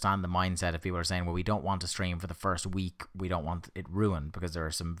understand the mindset if people are saying, well, we don't want to stream for the first week, we don't want it ruined, because there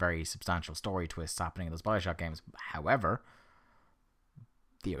are some very substantial story twists happening in those BioShock games. However,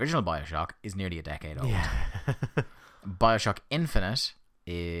 the original BioShock is nearly a decade old. Yeah. BioShock Infinite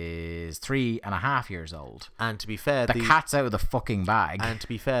is 3.5 years old. And to be fair, The cat's out of the fucking bag. And to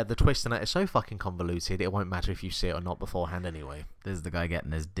be fair, the twist in it is so fucking convoluted, it won't matter if you see it or not beforehand anyway. This is the guy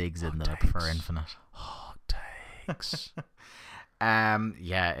getting his digs in that I prefer Infinite. Hot takes.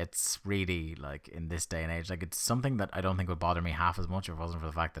 Yeah, it's really, like, in this day and age, like, it's something that I don't think would bother me half as much if it wasn't for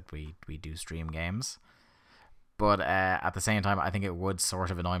the fact that we do stream games. But at the same time, I think it would sort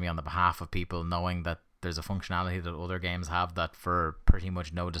of annoy me on the behalf of people knowing that there's a functionality that other games have that for pretty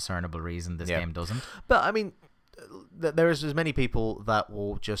much no discernible reason this game doesn't. But, I mean, there is as many people that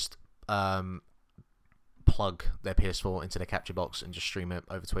will just plug their PS4 into their capture box and just stream it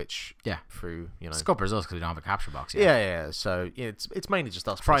over Twitch. Yeah, through Scuppers us because we don't have a capture box yet. Yeah. So it's mainly just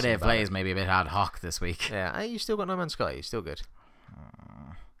us. Friday of Plays maybe a bit ad hoc this week. Yeah, you still got No Man's Sky. You're still good.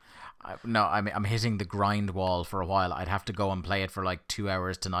 I'm hitting the grind wall for a while. I'd have to go and play it for like 2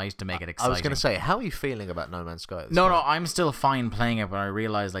 hours tonight to make it exciting. I was going to say, how are you feeling about No Man's Sky? No, I'm still fine playing it, but I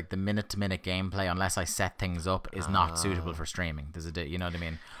realize like the minute-to-minute gameplay, unless I set things up, is not suitable for streaming. You know what I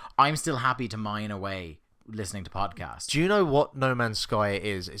mean? I'm still happy to mine away listening to podcasts. Do you know what No Man's Sky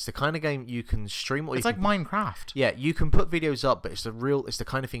is? It's the kind of game you can stream. It's like Minecraft. Yeah, you can put videos up, but it's the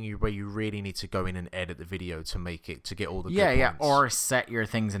kind of thing where you really need to go in and edit the video to get all the good points. Or set your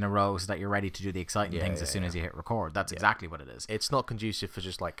things in a row so that you're ready to do the exciting things as soon as you hit record. That's exactly what it is. It's not conducive for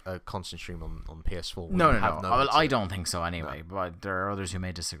just like a constant stream on PS4. No. Well, I don't think so anyway, but there are others who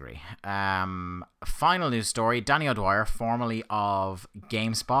may disagree. Final news story: Danny O'Dwyer, formerly of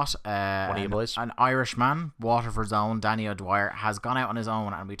GameSpot, one of your boys, an Irishman, Waterford's own Danny O'Dwyer, has gone out on his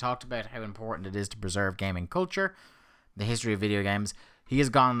own, and we talked about how important it is to preserve gaming culture, the history of video games. He has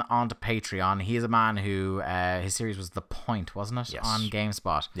gone on to Patreon. He is a man who his series was The Point, wasn't it? Yes. On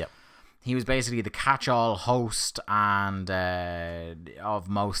GameSpot. Yep. He was basically the catch-all host and of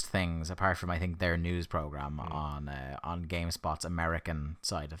most things, apart from I think their news program on GameSpot's American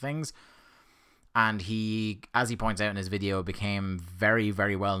side of things. And he, as he points out in his video, became very,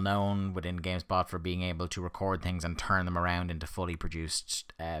 very well known within GameSpot for being able to record things and turn them around into fully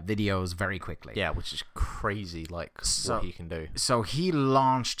produced videos very quickly. Yeah, which is crazy, what he can do. So he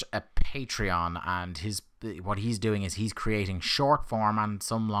launched a Patreon, and what he's doing is he's creating short form and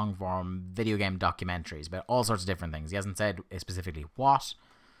some long form video game documentaries about all sorts of different things. He hasn't said specifically what,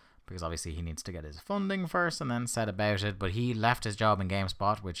 because obviously he needs to get his funding first and then set about it. But he left his job in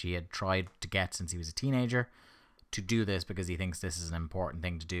GameSpot, which he had tried to get since he was a teenager, to do this because he thinks this is an important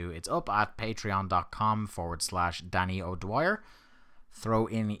thing to do. It's up at patreon.com/Danny O'Dwyer. Throw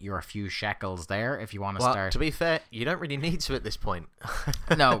in your few shekels there if you want to start. To be fair, you don't really need to at this point.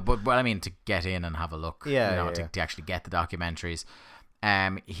 No, but I mean to get in and have a look. Yeah, to actually get the documentaries.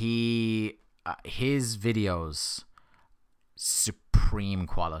 His videos, supreme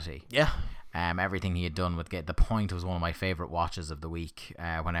quality. Yeah. Everything he had done with The Point was one of my favorite watches of the week.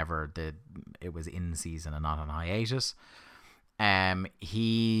 Whenever it was in season and not on hiatus.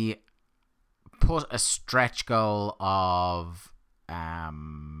 He put a stretch goal of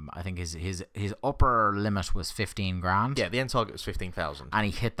I think his upper limit was 15 grand. Yeah, the end target was 15,000, and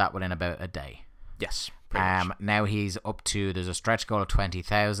he hit that within about a day. Yes. Now he's up to, there's a stretch goal of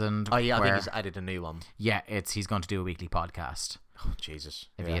 20,000. Oh yeah, I think he's added a new one. Yeah, he's going to do a weekly podcast. Oh Jesus!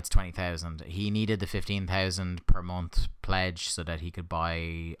 If he hits 20,000, he needed the 15,000 per month pledge so that he could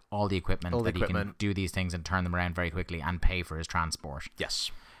buy all the equipment he can do these things and turn them around very quickly and pay for his transport.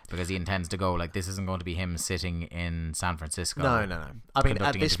 Yes. Because he intends to go, this isn't going to be him sitting in San Francisco. No. I mean,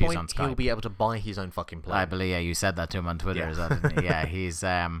 at this point, he'll be able to buy his own fucking plane. I believe, you said that to him on Twitter, is that, didn't you? Yeah, he's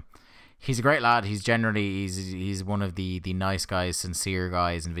a great lad. He's generally, he's one of the nice guys, sincere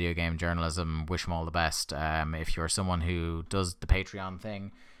guys in video game journalism. Wish him all the best. If you're someone who does the Patreon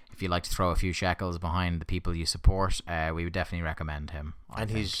thing, if you like to throw a few shekels behind the people you support, we would definitely recommend him.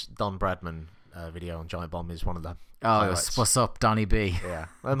 His Don Bradman video on Giant Bomb is one of them. What's up, Donny B? Yeah,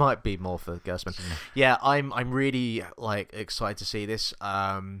 it might be more for Gersman. Yeah, I'm really excited to see this.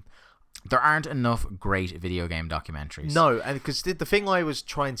 There aren't enough great video game documentaries. No, and because the thing I was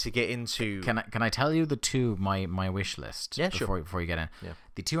trying to get into. Can I tell you the two my wish list? Yeah, sure. Before you get in, yeah.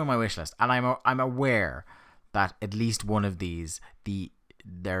 The two on my wish list, and I'm aware that at least one of these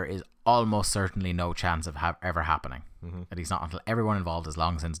there is almost certainly no chance of ever happening. Mm-hmm. At least not until everyone involved is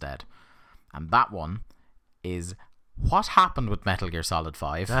long since dead. And that one is, what happened with Metal Gear Solid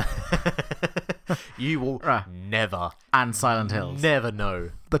 5? You will never. And Silent Hills. Never know.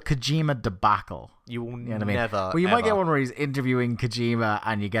 The Kojima debacle. You will never. Well, you might get one where he's interviewing Kojima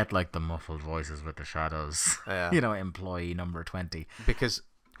and you get the muffled voices with the shadows. Yeah. Employee number 20. Because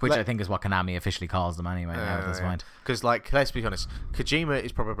Which I think is what Konami officially calls them anyway, now at this point. Because, like, let's be honest, Kojima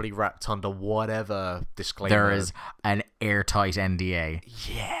is probably wrapped under whatever disclaimer. There is an airtight NDA.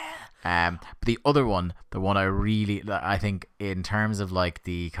 Yeah. But the other one, the one I think in terms of like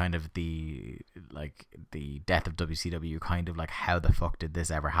the kind of the death of WCW, kind of like how the fuck did this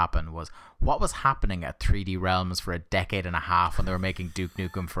ever happen, was what was happening at 3D Realms for a decade and a half when they were making Duke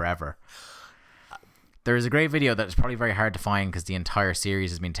Nukem Forever. There is a great video that is probably very hard to find because the entire series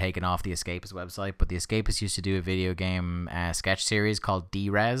has been taken off the Escapist website, but the Escapist used to do a video game sketch series called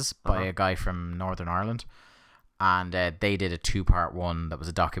D-Res by a guy from Northern Ireland, and they did a 2-part one that was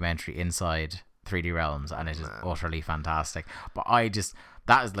a documentary inside 3D Realms, and it is utterly fantastic. But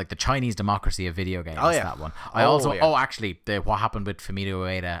that is like the Chinese democracy of video games. That one. Actually, what happened with Fumito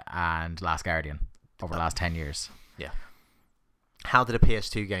Ueda and Last Guardian over the last 10 years. Yeah. How did a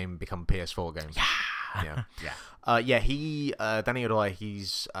PS2 game become a PS4 game? He Danny O'Dwyer,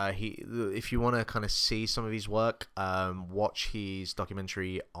 if you want to kind of see some of his work, watch his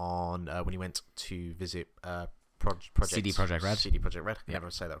documentary on when he went to visit CD Projekt Red. I never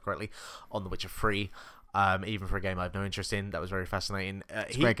say that correctly. On The Witcher 3, even for a game I have no interest in. That was very fascinating.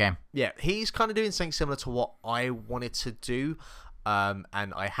 It's a great game. Yeah, he's kind of doing something similar to what I wanted to do. And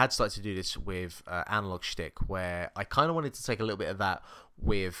I had started to do this with Analog Stick, where I kind of wanted to take a little bit of that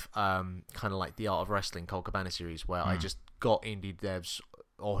with kind of like the Art of Wrestling Colt Cabana series, where I just got indie devs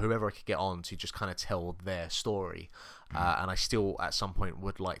or whoever I could get on to just kind of tell their story. And I still at some point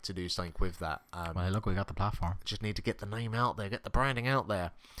would like to do something with that. Well, look, we got the platform. Just need to get the name out there, get the branding out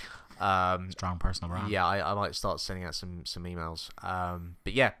there. Strong personal brand. Yeah, I might start sending out some emails.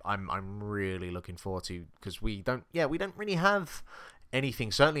 But yeah, I'm really looking forward to, because we don't really have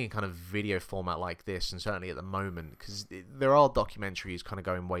anything, certainly in kind of video format like this, and certainly at the moment, because there are documentaries kind of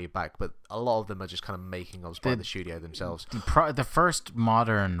going way back, but a lot of them are just kind of making ofs by the studio themselves. The first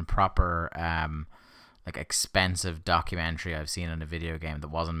modern proper like expensive documentary I've seen in a video game that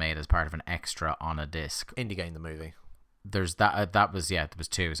wasn't made as part of an extra on a disc. Indie Game the movie. There's that. There was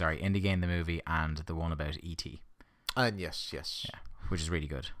two. Sorry, Indie Game the movie and the one about E.T. And yes, yeah, which is really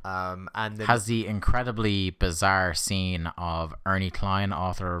good. And then has the incredibly bizarre scene of Ernie Klein,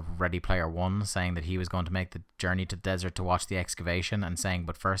 author of Ready Player One, saying that he was going to make the journey to the desert to watch the excavation, and saying,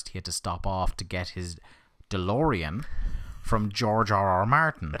 but first he had to stop off to get his DeLorean from George R.R.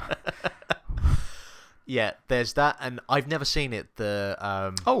 Martin. Yeah, there's that, and I've never seen it. The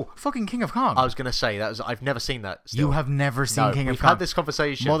fucking King of Kong. I was gonna say I've never seen that. Still. You have never seen King of Kong. We've had this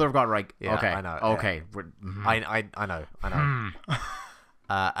conversation. Mother of God, right? Yeah, okay, I know. Okay, yeah. I know.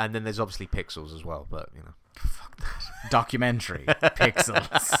 And then there's obviously Pixels as well, but you know, fuck that documentary.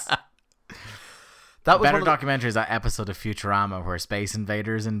 Pixels. That was better documentary is that episode of Futurama where space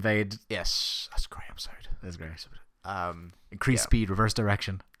invaders invade. Yes, that's a great episode. That's great. Increased speed, reverse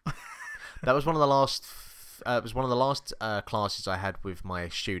direction. That was one of the last. It was one of the last classes I had with my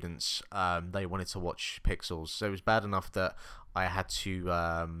students. They wanted to watch Pixels, so it was bad enough that I had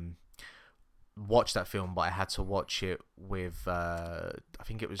to watch that film, but I had to watch it with. I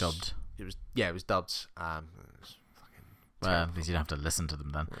think it was dubbed. It was dubbed. It was well, at least you don't have to listen to them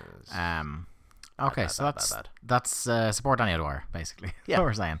then. Okay, so that's support Danny O'Dwyer, basically. Yeah, what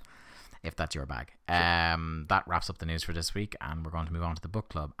we're saying. If that's your bag. Sure. That wraps up the news for this week, and we're going to move on to the book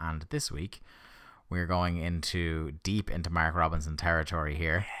club. And this week, we're going deep into Mark Robinson territory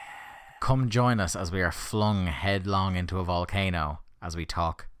here. Come join us as we are flung headlong into a volcano as we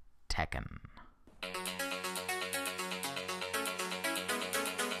talk Tekken.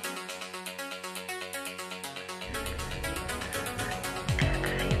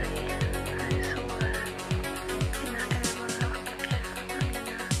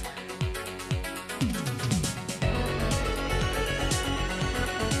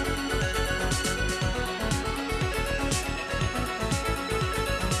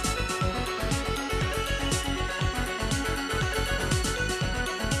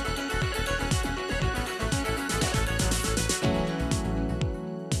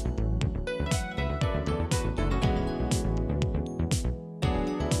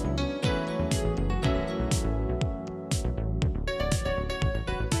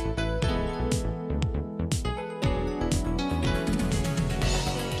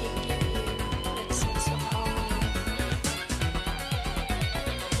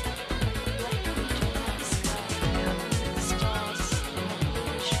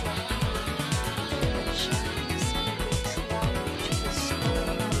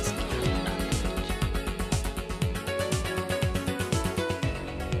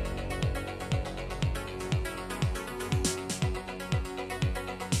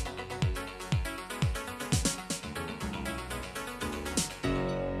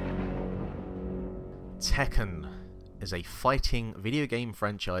 Tekken is a fighting video game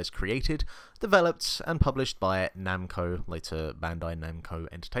franchise created, developed, and published by Namco, later Bandai Namco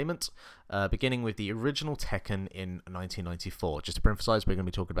Entertainment, beginning with the original Tekken in 1994. Just to emphasize, we're going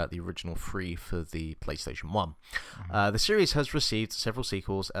to be talking about the original 3 for the PlayStation 1. The series has received several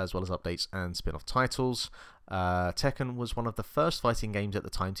sequels, as well as updates and spin-off titles. Tekken was one of the first fighting games at the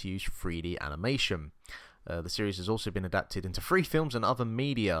time to use 3D animation. The series has also been adapted into 3 films and other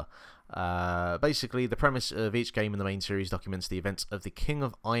media. Basically, the premise of each game in the main series documents the events of the King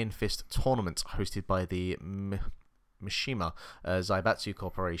of Iron Fist tournament hosted by the Mishima Zaibatsu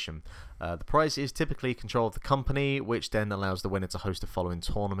Corporation. The prize is typically control of the company, which then allows the winner to host the following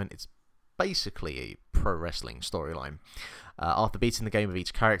tournament. It's basically a pro wrestling storyline. After beating the game of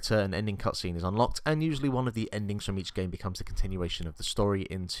each character, an ending cutscene is unlocked, and usually one of the endings from each game becomes the continuation of the story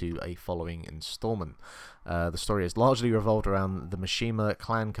into a following installment. The story is largely revolved around the Mishima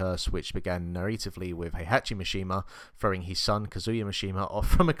clan curse, which began narratively with Heihachi Mishima throwing his son Kazuya Mishima off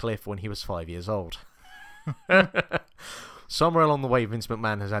from a cliff when he was 5 years old. Somewhere along the way, Vince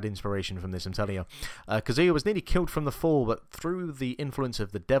McMahon has had inspiration from this, I'm telling you. Kazuya was nearly killed from the fall, but through the influence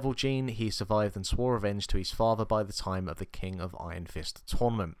of the devil gene, he survived and swore revenge to his father by the time of the King of Iron Fist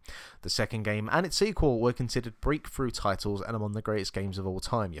tournament. The second game and its sequel were considered breakthrough titles and among the greatest games of all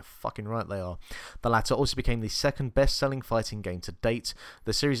time. You're fucking right, they are. The latter also became the second best-selling fighting game to date.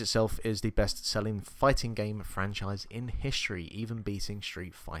 The series itself is the best-selling fighting game franchise in history, even beating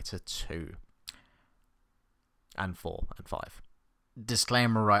Street Fighter 2. And 4 and 5.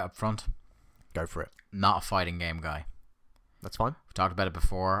 Disclaimer right up front. Go for it. Not a fighting game guy. That's fine. We've talked about it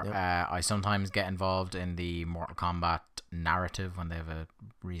before. Yep. I sometimes get involved in the Mortal Kombat narrative when they have a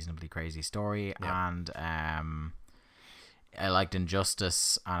reasonably crazy story. Yep. And I liked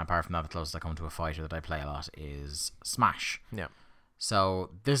Injustice. And apart from that, the closest I come to a fighter that I play a lot is Smash. Yeah.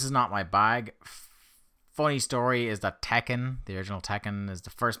 So this is not my bag. Funny story is that Tekken, the original Tekken, is the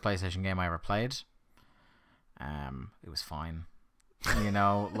first PlayStation game I ever played. It was fine, you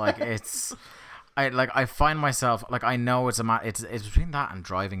know. Like I find myself like I know it's between that and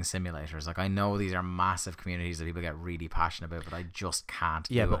driving simulators. Like I know these are massive communities that people get really passionate about, but I just can't.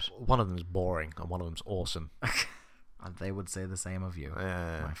 Yeah, do but it. One of them's boring and one of them's awesome. And they would say the same of you,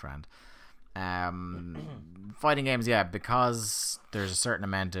 my friend. Fighting games, yeah, because there's a certain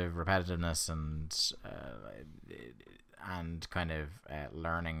amount of repetitiveness and kind of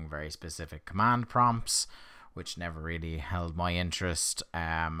learning very specific command prompts, which never really held my interest,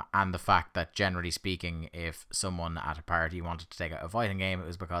 and the fact that generally speaking, if someone at a party wanted to take out a fighting game, it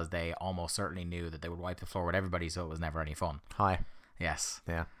was because they almost certainly knew that they would wipe the floor with everybody, so it was never any fun. Hi. Yes.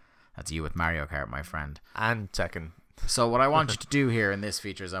 Yeah. That's you with Mario Kart, my friend. And Tekken. So what I want you to do here in this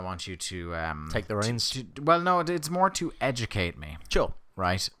feature is I want you to take the reins. Well, no, it's more to educate me. Sure.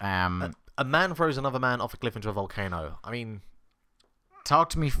 Right. A man throws another man off a cliff into a volcano. I mean,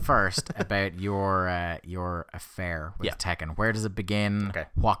 talk to me first about your affair with Tekken. Where does it begin? Okay.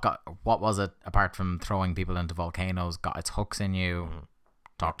 What was it apart from throwing people into volcanoes? Got its hooks in you?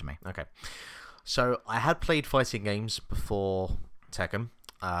 Talk to me. Okay. So I had played fighting games before Tekken.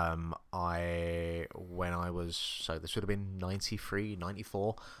 This would have been 93,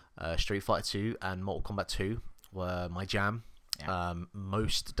 94. Street Fighter 2 and Mortal Kombat 2 were my jam. Yeah.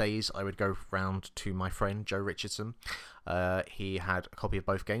 Most days I would go round to my friend Joe Richardson. He had a copy of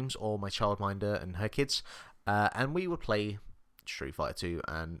both games, or my childminder and her kids, and we would play Street Fighter 2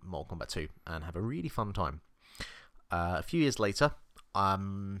 and Mortal Kombat 2 and have a really fun time. A few years later, I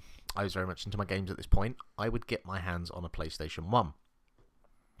was very much into my games at this point. I would get my hands on a PlayStation 1.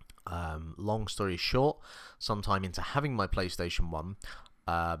 Long story short, sometime into having my PlayStation 1,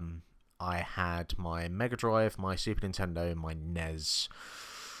 I had my Mega Drive, my Super Nintendo, my NES.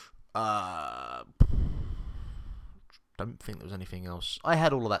 Don't think there was anything else. I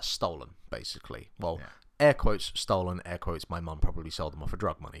had all of that stolen, basically. Well, air quotes stolen, air quotes my mum probably sold them off for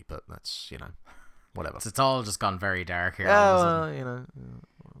drug money, but that's, whatever. So it's all just gone very dark here.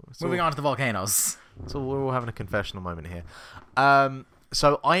 Moving on to the volcanoes. So we're all having a confessional moment here.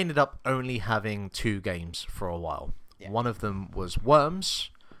 So I ended up only having 2 games for a while. Yeah. One of them was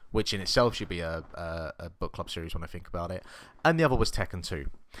Worms, which in itself should be a book club series when I think about it. And the other was Tekken 2.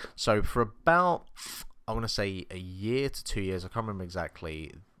 So for about, I want to say a year to 2 years, I can't remember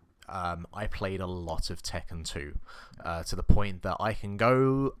exactly, I played a lot of Tekken 2 to the point that I can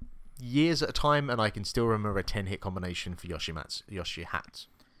go years at a time and I can still remember a 10-hit combination for Yoshimitsu.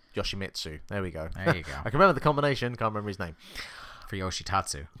 There we go. There you go. I can remember the combination, can't remember his name. For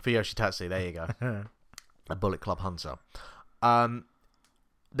Yoshitatsu, there you go. A Bullet Club Hunter.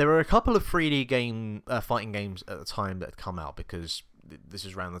 There were a couple of 3D fighting games at the time that had come out, because this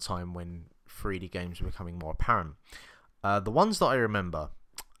is around the time when 3D games were becoming more apparent. The ones that I remember,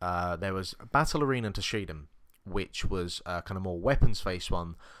 there was Battle Arena Toshinden, which was kind of more weapons-based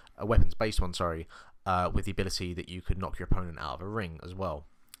one, with the ability that you could knock your opponent out of a ring as well.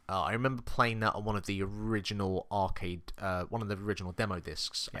 I remember playing that on one of the original one of the original demo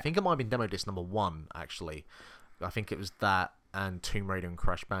discs. Yeah. I think it might have been demo disc number 1, actually. I think it was that and Tomb Raider and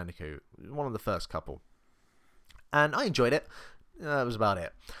Crash Bandicoot, one of the first couple. And I enjoyed it. That was about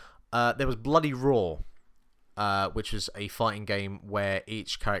it. There was Bloody Roar, which was a fighting game where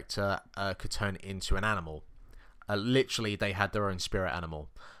each character could turn into an animal. Literally, they had their own spirit animal.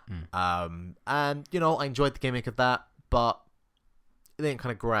 And, I enjoyed the gimmick of that, but it didn't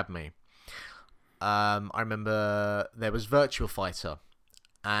kind of grab me. I remember there was Virtua Fighter,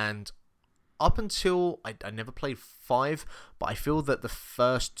 and up until I never played 5, but I feel that the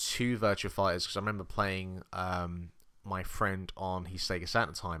first 2 Virtua Fighters, because I remember playing my friend on his Sega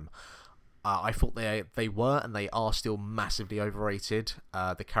Saturn time, I thought they were and they are still massively overrated.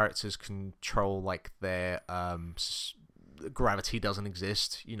 The characters control like their gravity doesn't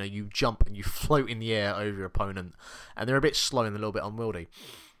exist. You jump and you float in the air over your opponent, and they're a bit slow and a little bit unwieldy.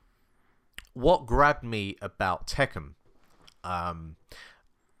 What grabbed me about Tekken,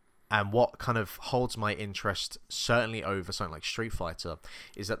 and what kind of holds my interest certainly over something like Street Fighter,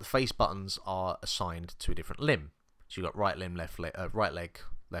 is that the face buttons are assigned to a different limb. So you've got right limb, left leg, right leg,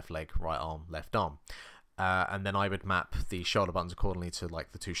 left leg, right arm, left arm. And then I would map the shoulder buttons accordingly to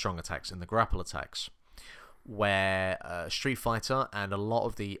like the 2 strong attacks and the grapple attacks. Where Street Fighter and a lot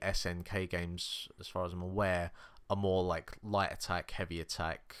of the SNK games, as far as I'm aware, are more like light attack, heavy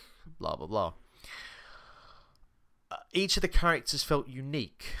attack, blah, blah, blah. Each of the characters felt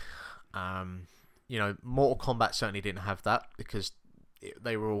unique. Mortal Kombat certainly didn't have that, because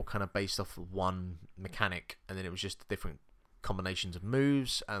they were all kind of based off of one mechanic, and then it was just different combinations of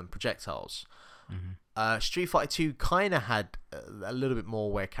moves and projectiles. Mm-hmm. Street Fighter 2 kind of had a little bit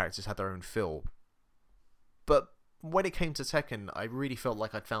more where characters had their own feel. But when it came to Tekken, I really felt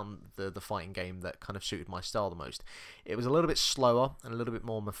like I'd found the fighting game that kind of suited my style the most. It was a little bit slower and a little bit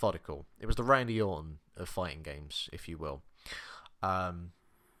more methodical. It was the Randy Orton of fighting games, if you will.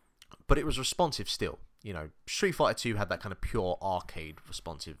 But it was responsive still. Street Fighter 2 had that kind of pure arcade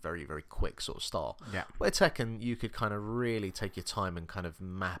responsive, very, very quick sort of style. Yeah. Where Tekken, you could kind of really take your time and kind of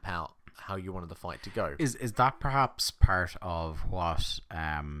map out how you wanted the fight to go. Is that perhaps part of what,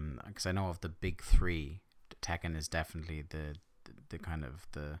 because I know of the big 3, Tekken is definitely the kind of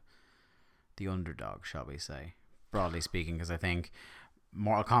the underdog, shall we say, broadly speaking, because I think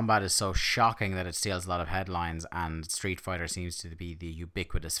Mortal Kombat is so shocking that it steals a lot of headlines, and Street Fighter seems to be the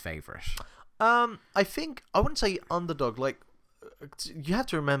ubiquitous favorite. I think I wouldn't say underdog. Like, you have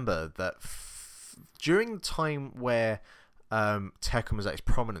to remember that during the time where Tekken was at its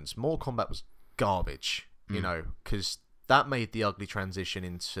prominence, Mortal Kombat was garbage. Because that made the ugly transition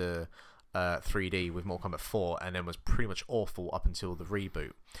into 3D with Mortal Kombat 4, and then was pretty much awful up until the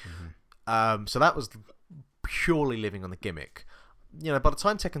reboot. Mm-hmm. So that was purely living on the gimmick. By the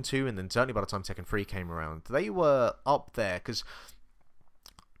time Tekken 2 and then certainly by the time Tekken 3 came around, they were up there, because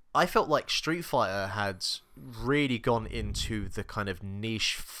I felt like Street Fighter had really gone into the kind of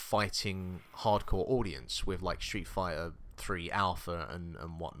niche fighting hardcore audience with like Street Fighter 3 Alpha and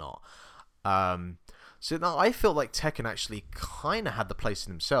whatnot. So now I feel like Tekken actually kind of had the place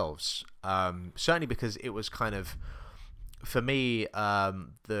in themselves. Certainly because it was kind of, for me,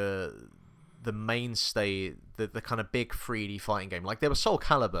 the mainstay, the kind of big 3D fighting game. Like, there was Soul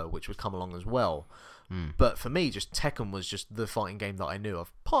Calibur, which would come along as well. But for me, just Tekken was just the fighting game that I knew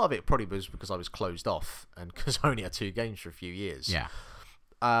of. Part of it probably was because I was closed off and because I only had 2 games for a few years. Yeah.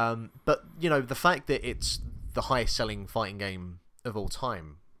 But, the fact that it's the highest selling fighting game of all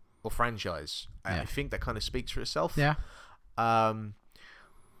time, or franchise, I think that kind of speaks for itself. Yeah.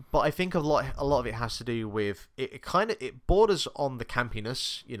 But I think a lot of it has to do with it borders on the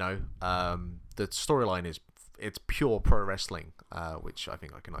campiness. The storyline it's pure pro wrestling, which I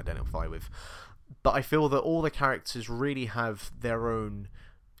think I can identify with. But I feel that all the characters really have their own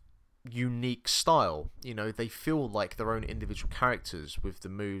unique style. They feel like their own individual characters with the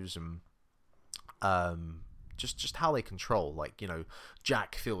moves and just how they control. Like,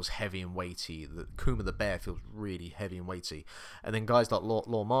 Jack feels heavy and weighty. Kuma the Bear feels really heavy and weighty. And then guys like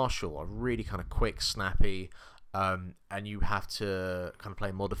Law Marshall are really kind of quick, snappy, and you have to kind of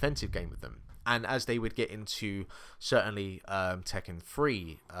play a more defensive game with them. And as they would get into certainly Tekken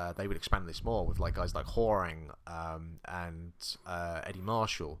 3, they would expand this more with like guys like Horang and Eddie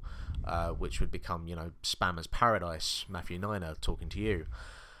Marshall, which would become, Spammer's Paradise, Matthew Niner talking to you.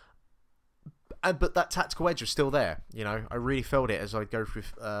 but that tactical edge was still there. I really felt it as I go through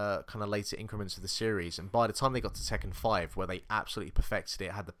kind of later increments of the series. And by the time they got to Tekken 5, where they absolutely perfected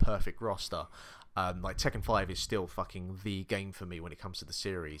it, had the perfect roster. Like Tekken 5 is still fucking the game for me when it comes to the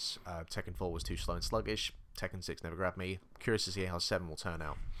series. Tekken 4 was too slow and sluggish. Tekken 6 never grabbed me. Curious to see how 7 will turn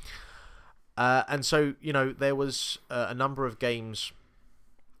out. And so, there was a number of games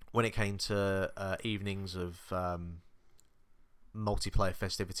when it came to evenings of multiplayer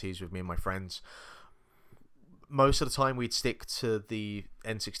festivities with me and my friends. Most of the time we'd stick to the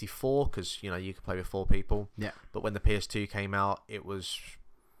N64 because, you could play with 4 people. Yeah. But when the PS2 came out, it was...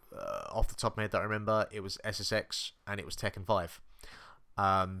 off the top of my head that I remember, it was SSX and it was Tekken 5.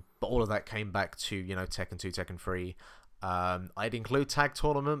 But all of that came back to, Tekken 2, Tekken 3. I'd include Tag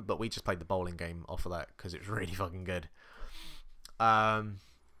Tournament, but we just played the bowling game off of that because it was really fucking good. And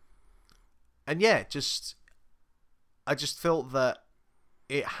yeah, I just felt that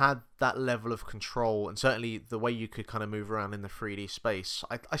it had that level of control, and certainly the way you could kind of move around in the 3D space.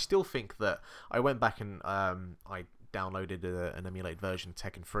 I still think that I went back and I downloaded an emulated version of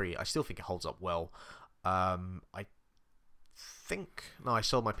Tekken 3. I still think it holds up well. I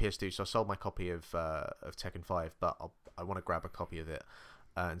sold my PS2, so I sold my copy of Tekken 5, but I want to grab a copy of it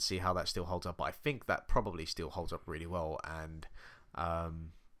and see how that still holds up. But I think that probably still holds up really well, and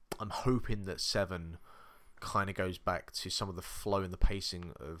I'm hoping that 7 kind of goes back to some of the flow and the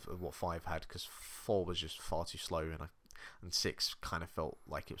pacing of what 5 had, because 4 was just far too slow, and 6 kind of felt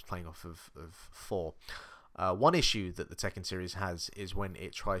like it was playing off of 4. One issue that the Tekken series has is when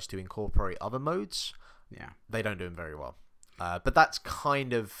it tries to incorporate other modes. Yeah, they don't do them very well. But that's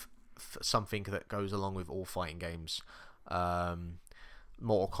kind of something that goes along with all fighting games.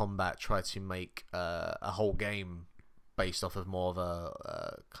 Mortal Kombat tried to make a whole game based off of more of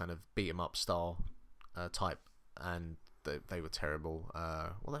a kind of beat 'em up style type, and they were terrible.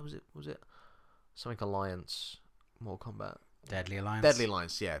 Well, that was it. Was it something Alliance? Mortal Kombat. Deadly Alliance. Deadly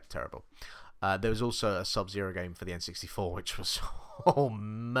Alliance. Yeah, terrible. There was also a Sub-Zero game for the N64, which was, oh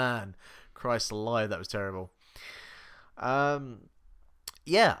man, Christ alive, that was terrible.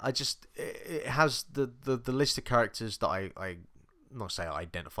 Yeah, it has the list of characters that I not say I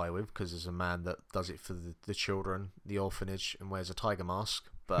identify with, because there's a man that does it for the children, the orphanage, and wears a tiger mask,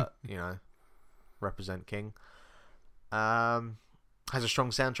 but represent King. Has a strong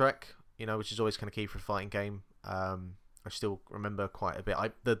soundtrack, which is always kind of key for a fighting game. I still remember quite a bit.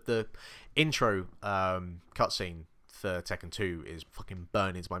 The intro cutscene for Tekken 2 is fucking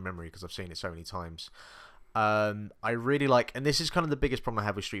burned into my memory because I've seen it so many times. I really like, and this is kind of the biggest problem I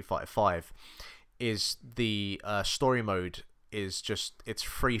have with Street Fighter 5, is the story mode is just, it's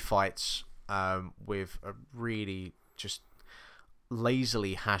free fights with a really just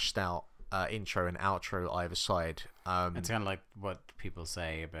lazily hashed out intro and outro either side. It's kind of like what people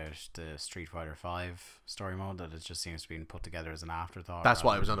say about the Street Fighter 5 story mode, that it just seems to be put together as an afterthought. That's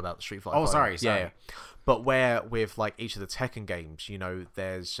what I was on about the Street Fighter 5. Sorry. Yeah. But where with like each of the Tekken games,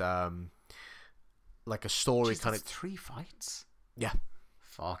 there's like a story. Jeez, kind of 3 fights. Yeah.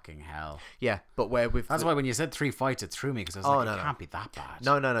 Fucking hell. Yeah, but where with that's why when you said 3 fights, it threw me, because I was it can't be that bad.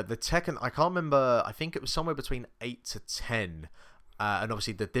 No. The Tekken, I can't remember. I think it was somewhere between 8 to 10. And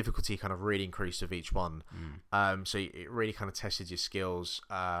obviously the difficulty kind of really increased with each one. So it really kind of tested your skills.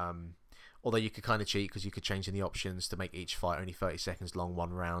 Although you could kind of cheat, because you could change in the options to make each fight only 30 seconds long,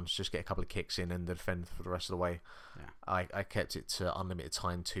 1 round. Just get a couple of kicks in and defend for the rest of the way. Yeah. I kept it to unlimited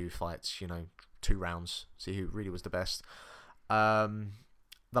time, 2 fights, 2 rounds. See who really was the best.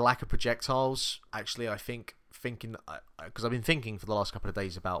 The lack of projectiles, actually, I think, because I've been thinking for the last couple of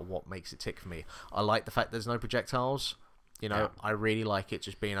days about what makes it tick for me. I like the fact there's no projectiles. I really like it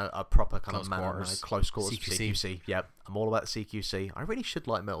just being a proper kind close of manner, close quarters CQC. Yep, I'm all about the CQC. I really should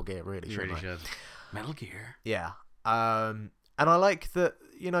like Metal Gear, really. You really should. Metal Gear. Yeah. And I like that,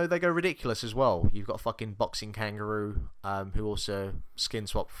 they go ridiculous as well. You've got a fucking boxing kangaroo, who also skin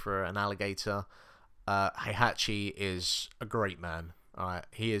swapped for an alligator. Heihachi is a great man. All right,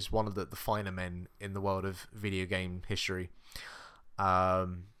 he is one of the finer men in the world of video game history. There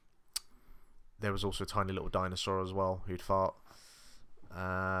was also a tiny little dinosaur as well who'd fart.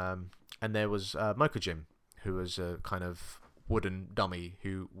 And there was Mokujin, who was a kind of wooden dummy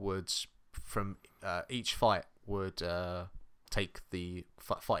who would, from each fight, would take the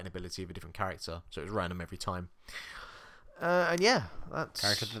fighting ability of a different character. So it was random every time. And yeah, that's...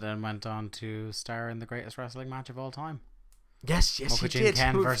 Character that then went on to star in the greatest wrestling match of all time. Yes, he did.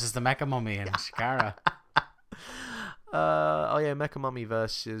 Ken versus the Mecha Mummy and Shikara. Mecha Mummy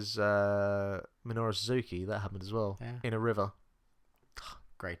versus Minoru Suzuki. That happened as well. Yeah. In a river.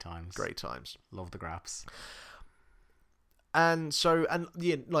 Great times. Great times. Love the graps. And so, and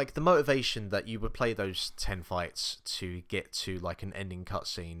yeah, like the motivation that you would play those 10 fights to get to like an ending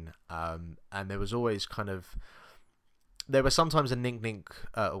cutscene, and there was always there was sometimes a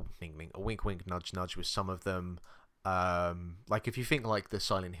a wink wink nudge nudge with some of them. Like if you think like the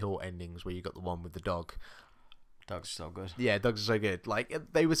Silent Hill endings where you got the one with the dog. Dogs are so good. Yeah, dogs are so good. Like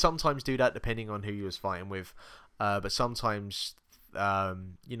they would sometimes do that depending on who you was fighting with, but sometimes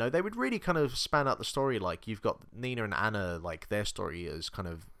they would really kind of span out the story. Like you've got Nina and Anna, like their story is kind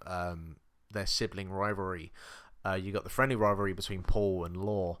of their sibling rivalry. You got the friendly rivalry between Paul and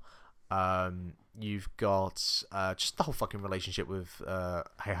Law. You've got just the whole fucking relationship with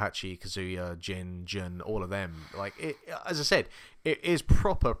Heihachi, Kazuya, Jun, all of them. Like it, as I said, it is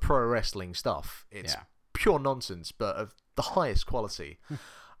proper pro wrestling stuff. It's pure nonsense, but of the highest quality.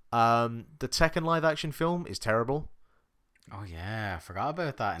 The Tekken live action film is terrible. Oh yeah, I forgot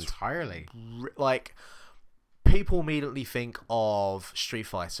about that entirely. Like, people immediately think of Street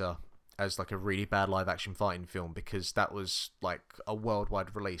Fighter as like a really bad live action fighting film because that was like a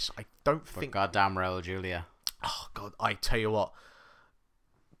worldwide release. I don't think. Goddamn Raul Julia. Oh god, I tell you what.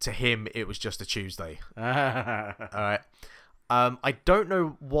 To him, it was just a Tuesday. All right. I don't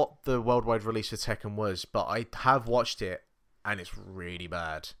know what the worldwide release for Tekken was, but I have watched it, and it's really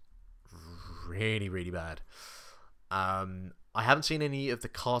bad. Really, really bad. I haven't seen any of the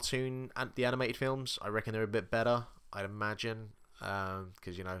cartoon and the animated films. I reckon they're a bit better, I'd imagine,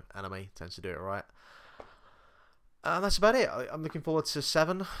 because anime tends to do it right. That's about it. I'm looking forward to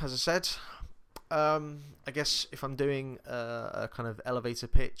 7, as I said. I guess if I'm doing a kind of elevator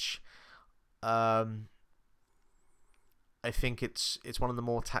pitch, I think it's one of the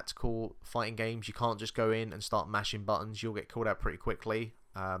more tactical fighting games. You can't just go in and start mashing buttons. You'll get called out pretty quickly.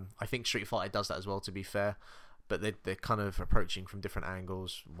 I think Street Fighter does that as well, to be fair. But they're kind of approaching from different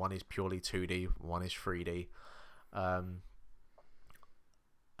angles. One is purely 2D, one is 3D.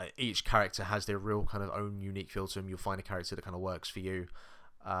 Each character has their real kind of own unique feel to them. You'll find a character that kind of works for you.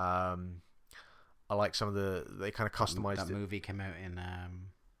 I like some of they kind of customized that movie came out in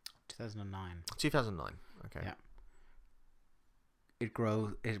 2009. 2009. Okay. Yeah.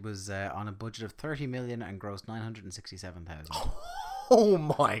 It was on a budget of 30 million and grossed 967,000. Oh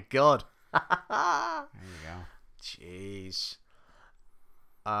my god. There you go. Jeez.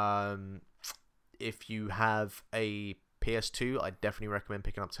 If you have a PS2, I definitely recommend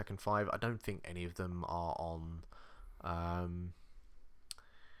picking up Tekken 5. I don't think any of them are on.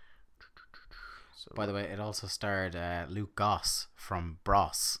 By the way, it also starred Luke Goss from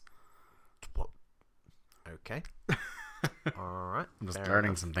Bros. What? Okay. All right. I'm just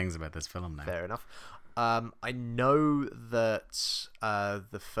learning some things about this film now. Fair enough. I know that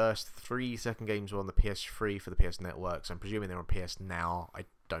the first 3 Tekken games were on the PS3 for the PS Network, so I'm presuming they're on PS Now. I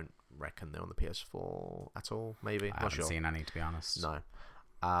don't reckon they're on the PS4 at all. Maybe. I haven't seen any, to be honest. No.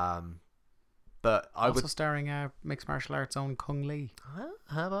 But I also would starring mixed martial arts own Kung Lee.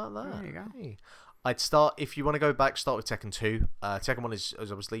 How about that? There you go. Hey. I'd start, if you want to go back, start with Tekken 2. Tekken 1 is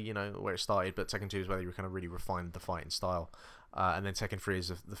obviously, where it started, but Tekken 2 is where you kind of really refined the fighting style. And then Tekken 3 is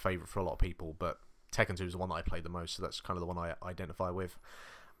the favourite for a lot of people, but Tekken 2 is the one that I played the most, so that's kind of the one I identify with.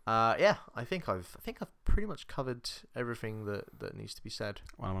 I think I've pretty much covered everything that needs to be said.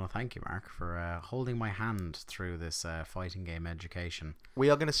 Well, I want to thank you, Mark, for holding my hand through this fighting game education. We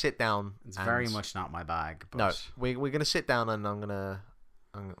are going to sit down. It's very much not my bag. But... No, we're going to sit down and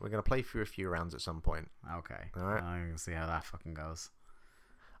we're going to play through a few rounds at some point. Okay. All right. I'm going to see how that fucking goes.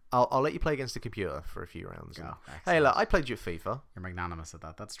 I'll let you play against the computer for a few rounds. Go. Hey, look, I played you at FIFA. You're magnanimous at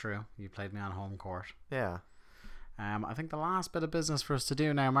that. That's true. You played me on home court. Yeah. I think the last bit of business for us to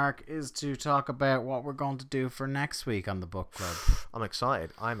do now, Mark, is to talk about what we're going to do for next week on the book club. I'm excited.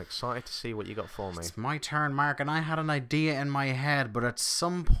 I'm excited to see what you got for me. It's my turn, Mark, and I had an idea in my head, but at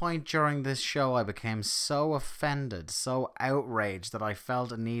some point during this show, I became so offended, so outraged that I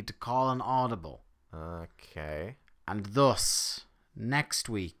felt a need to call an audible. Okay. And thus, next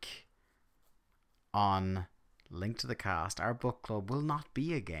week on Link to the Cast, our book club will not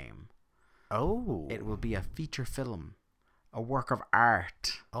be a game. Oh. It will be a feature film, a work of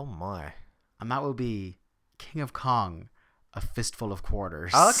art. Oh my. And that will be King of Kong, A Fistful of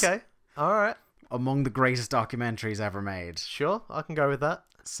Quarters. Okay. All right. Among the greatest documentaries ever made. Sure, I can go with that.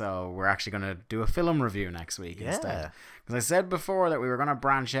 So we're actually going to do a film review next week instead. Because I said before that we were going to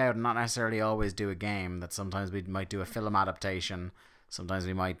branch out and not necessarily always do a game, that sometimes we might do a film adaptation. Sometimes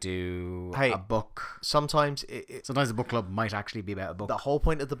we might do a book. Sometimes the book club might actually be about a book. The whole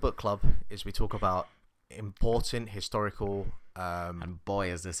point of the book club is we talk about important historical and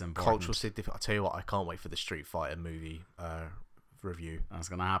boy is this important. Cultural significance. I tell you what, I can't wait for the Street Fighter movie review. That's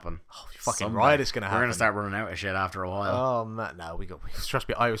gonna happen. Oh, you're fucking Someday. right, it's gonna happen. We're gonna start running out of shit after a while. Oh man, no, we got. Trust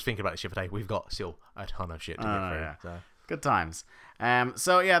me, I was thinking about this the other day. We've got still a ton of shit to get through. Yeah. So. Good times.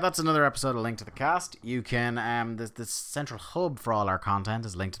 So yeah, that's another episode of Link to the Cast. You can the central hub for all our content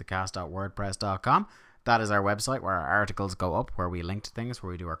is linktotocast.wordpress.com. That is our website where our articles go up, where we link to things,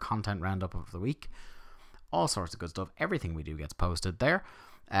 where we do our content roundup of the week. All sorts of good stuff. Everything we do gets posted there.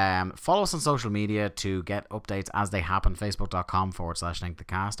 Follow us on social media to get updates as they happen.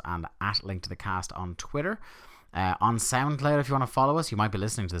 Facebook.com/linktotocast and @linktotocast on Twitter. On SoundCloud, if you want to follow us, you might be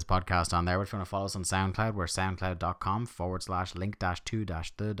listening to this podcast on there, but if you want to follow us on SoundCloud, we're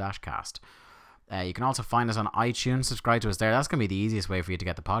soundcloud.com/link-to-the-cast. You can also find us on iTunes. Subscribe to us there. That's going to be the easiest way for you to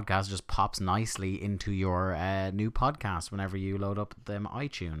get the podcast. It just pops nicely into your new podcast whenever you load up them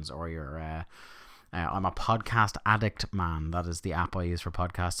iTunes or your... I'm a podcast addict man. That is the app I use for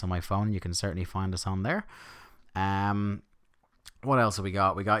podcasts on my phone. You can certainly find us on there. What else have we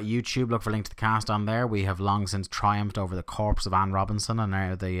got? We got YouTube. Look for Link to the Cast on there. We have long since triumphed over the corpse of Anne Robinson and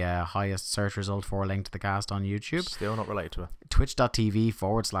are the highest search result for Link to the Cast on YouTube. Still not related to her.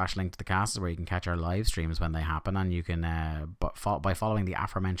 Twitch.tv/Link to the Cast is where you can catch our live streams when they happen, and you can by following the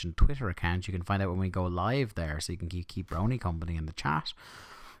aforementioned Twitter account, you can find out when we go live there, so you can keep Brony company in the chat.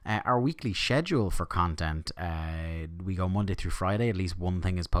 Our weekly schedule for content, we go Monday through Friday. At least one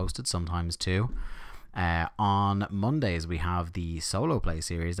thing is posted, sometimes two. On Mondays, we have the solo play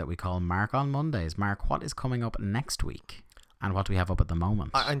series that we call Mark on Mondays. Mark, what is coming up next week? And what do we have up at the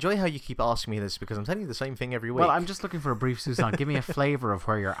moment? I enjoy how you keep asking me this because I'm telling you the same thing every week. Well, I'm just looking for a brief Susan. Give me a flavour of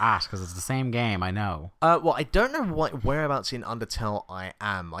where you're at, because it's the same game, I know. Well, I don't know whereabouts in Undertale I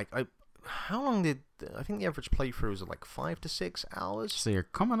am. How long did... I think the average playthrough was like 5 to 6 hours. So you're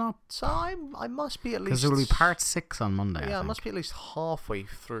coming up. So I must be at least... Because there will be part 6 on Monday. Yeah, I must be at least halfway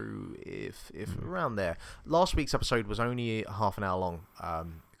through, if around there. Last week's episode was only half an hour long,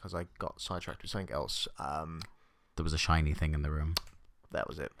 because I got sidetracked with something else. There was a shiny thing in the room. That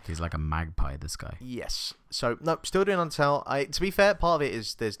was it. He's like a magpie, this guy. Yes. So, no, still doing Undertale. To be fair, part of it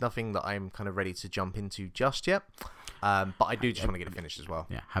is there's nothing that I'm kind of ready to jump into just yet. But I do just want to get it finished as well.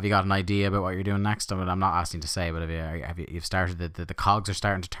 Yeah. Have you got an idea about what you're doing next? I mean, I'm not asking to say, but you've started the cogs are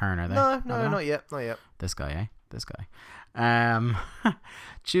starting to turn, are they? No, not yet. This guy, eh? This guy.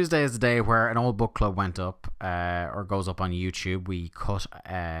 Tuesday is the day where an old book club went up, or goes up on YouTube. We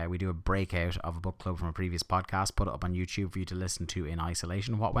do a breakout of a book club from a previous podcast, put it up on YouTube for you to listen to in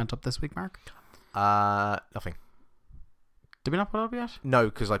isolation. What went up this week, Mark? Nothing. Did we not put it up yet? No,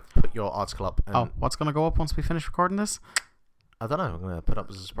 because I put your article up. And what's going to go up once we finish recording this? I don't know. I'm going to put up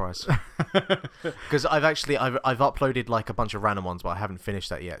as a surprise. Because I've uploaded like a bunch of random ones, but I haven't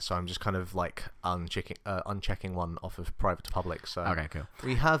finished that yet. So I'm just kind of like unchecking one off of private to public. So okay, cool.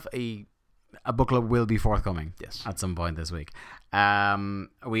 We have a book club will be forthcoming. Yes, at some point this week.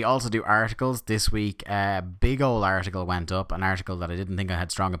 We also do articles this week. A big old article went up, an article that I didn't think I had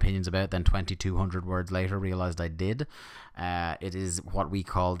strong opinions about. Then 2,200 words later, realized I did. It is what we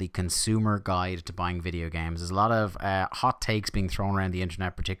call the consumer guide to buying video games. There's a lot of hot takes being thrown around the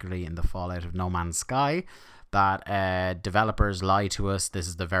internet, particularly in the fallout of No Man's Sky, that developers lie to us. This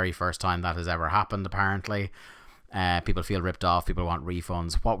is the very first time that has ever happened, apparently. People feel ripped off. People want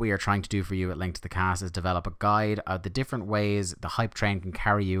refunds. What we are trying to do for you at Link to the Cast is develop a guide of the different ways the hype train can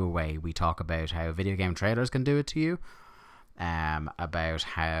carry you away. We talk about how video game trailers can do it to you, about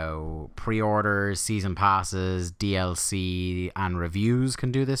how pre-orders, season passes, DLC, and reviews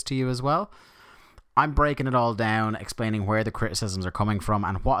can do this to you as well. I'm breaking it all down, explaining where the criticisms are coming from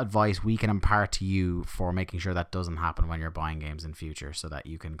and what advice we can impart to you for making sure that doesn't happen when you're buying games in future, so that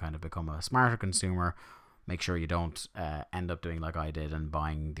you can kind of become a smarter consumer. Make sure you don't end up doing like I did and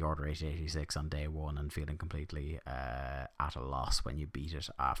buying the Order 8086 on day one and feeling completely at a loss when you beat it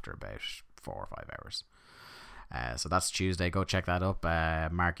after about 4 or 5 hours. So that's Tuesday. Go check that up.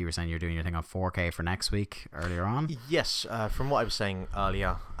 Mark, you were saying you're doing your thing on 4K for next week earlier on. Yes, from what I was saying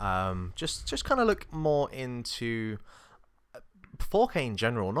earlier, just kind of look more into 4K in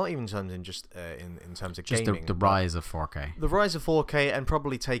general, not even in terms in terms of just gaming. The rise of 4K. The rise of 4K, and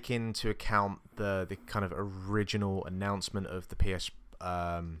probably take into account the kind of original announcement of the PS,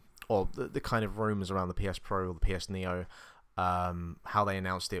 or the kind of rumors around the PS Pro or the PS Neo, how they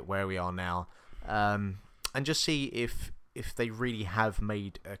announced it, where we are now, and just see if they really have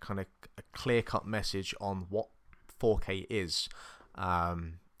made a kind of a clear-cut message on what 4K is.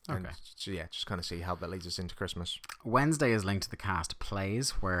 And so yeah, just kind of see how that leads us into Christmas. Wednesday is Link to the Cast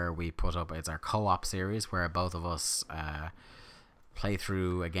Plays, where we put up, it's our co-op series where both of us play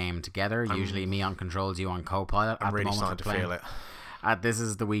through a game together. Usually me on controls, you on co-pilot. I'm really starting to feel it. This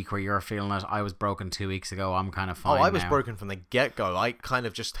is the week where you're feeling it. I was broken 2 weeks ago. I'm kind of Oh, fine I was now. broken from the get-go. I kind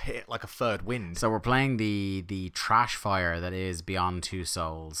of just hit like a third wind. So we're playing the trash fire that is Beyond Two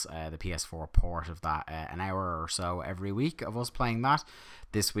Souls, the PS4 port of that, an hour or so every week of us playing that.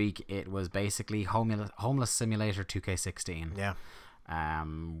 This week it was basically Homeless Simulator 2K16. Yeah.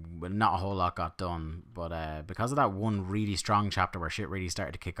 Not a whole lot got done, but because of that one really strong chapter where shit really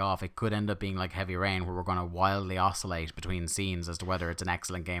started to kick off, it could end up being like Heavy Rain, where we're going to wildly oscillate between scenes as to whether it's an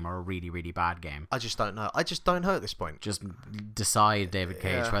excellent game or a really, really bad game. I just don't know. I just don't know at this point. Just decide, David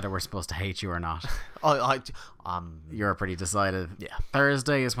Cage, whether we're supposed to hate you or not. You're pretty decided. Yeah.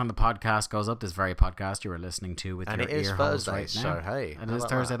 Thursday is when the podcast goes up. This very podcast you are listening to with and your it is ear holes Thursday, right now. so hey, it is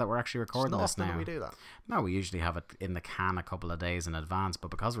Thursday that we're actually recording it's this not now. often that we do that. No, we usually have it in the can a couple of days in advance,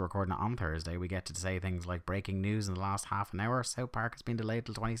 but because we're recording it on Thursday, we get to say things like breaking news in the last half an hour. South Park has been delayed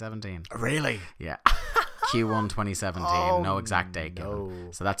till 2017. Really? Yeah. Q1 2017. No exact date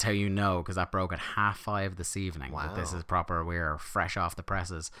given. So that's how you know, because that broke at 5:30 this evening. Wow. That this is proper. We're fresh off the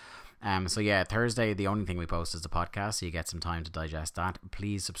presses. So yeah, Thursday, the only thing we post is the podcast, so you get some time to digest that.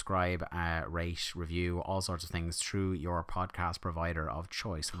 Please subscribe, rate, review, all sorts of things through your podcast provider of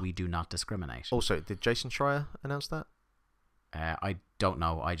choice. We do not discriminate. Also, did Jason Schreier announce that? I don't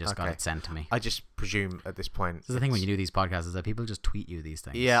know. I just got it sent to me. I just presume at this point. So the thing when you do these podcasts is that people just tweet you these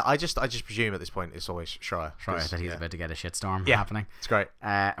things. Yeah, I just presume at this point it's always Schreier. That he's about to get a shitstorm Yeah, happening. it's great.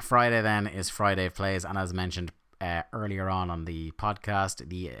 Friday then is Friday Plays, and as mentioned earlier on the podcast,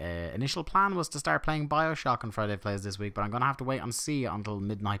 the initial plan was to start playing Bioshock on Friday Plays this week, but I'm going to have to wait and see until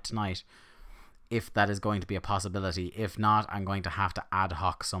midnight tonight if that is going to be a possibility. If not, I'm going to have to ad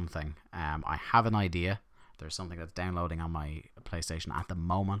hoc something. I have an idea. There's something that's downloading on my PlayStation at the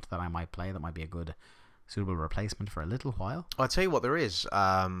moment that I might play that might be a good suitable replacement for a little while. I'll tell you what there is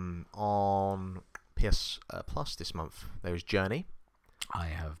on PS Plus this month. There is Journey. I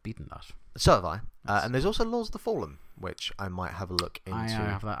have beaten that. So have I. And there's also Laws of the Fallen, which I might have a look into.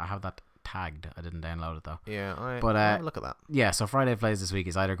 I have that tagged. I didn't download it though. Yeah, but I'll have a look at that. Yeah, so Friday Plays this week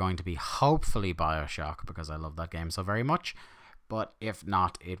is either going to be hopefully Bioshock, because I love that game so very much, but if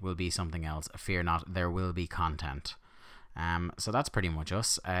not, it will be something else. Fear not, there will be content. So that's pretty much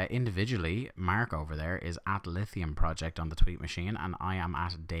us. Individually, Mark over there is at Lithium Project on the tweet machine, and I am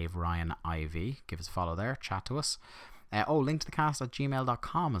at Dave Ryan IV. Give us a follow there, chat to us. Link to the cast at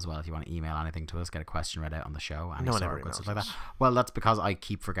gmail.com as well if you want to email anything to us, get a question read out on the show, no one ever emails stuff like us. that. Well, that's because I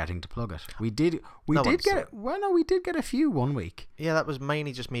keep forgetting to plug it. We did get a few one week. Yeah, that was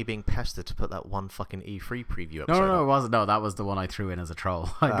mainly just me being pestered to put that one fucking E3 preview episode. No, up. it wasn't. No, that was the one I threw in as a troll.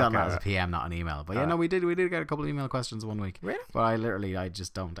 I got that as a PM, not an email. But yeah, no, we did get a couple of email questions one week. Really? But I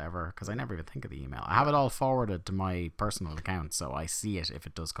just don't ever, because I never even think of the email. I have it all forwarded to my personal account, so I see it if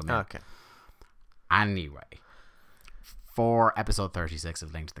it does come in. Okay. Anyway, for episode 36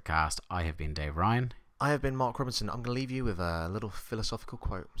 of Link to the Cast, I have been Dave Ryan. I have been Mark Robinson. I'm going to leave you with a little philosophical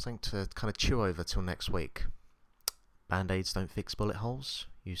quote, something to kind of chew over till next week. Band-aids don't fix bullet holes.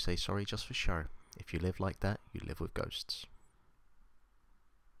 You say sorry just for show. If you live like that, you live with ghosts.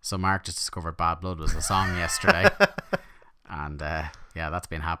 So Mark just discovered Bad Blood was a song yesterday. And yeah, that's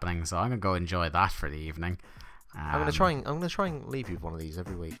been happening. So I'm going to go enjoy that for the evening. I'm going to try and leave you with one of these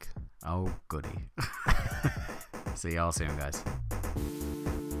every week. Oh, goody. See y'all soon, guys.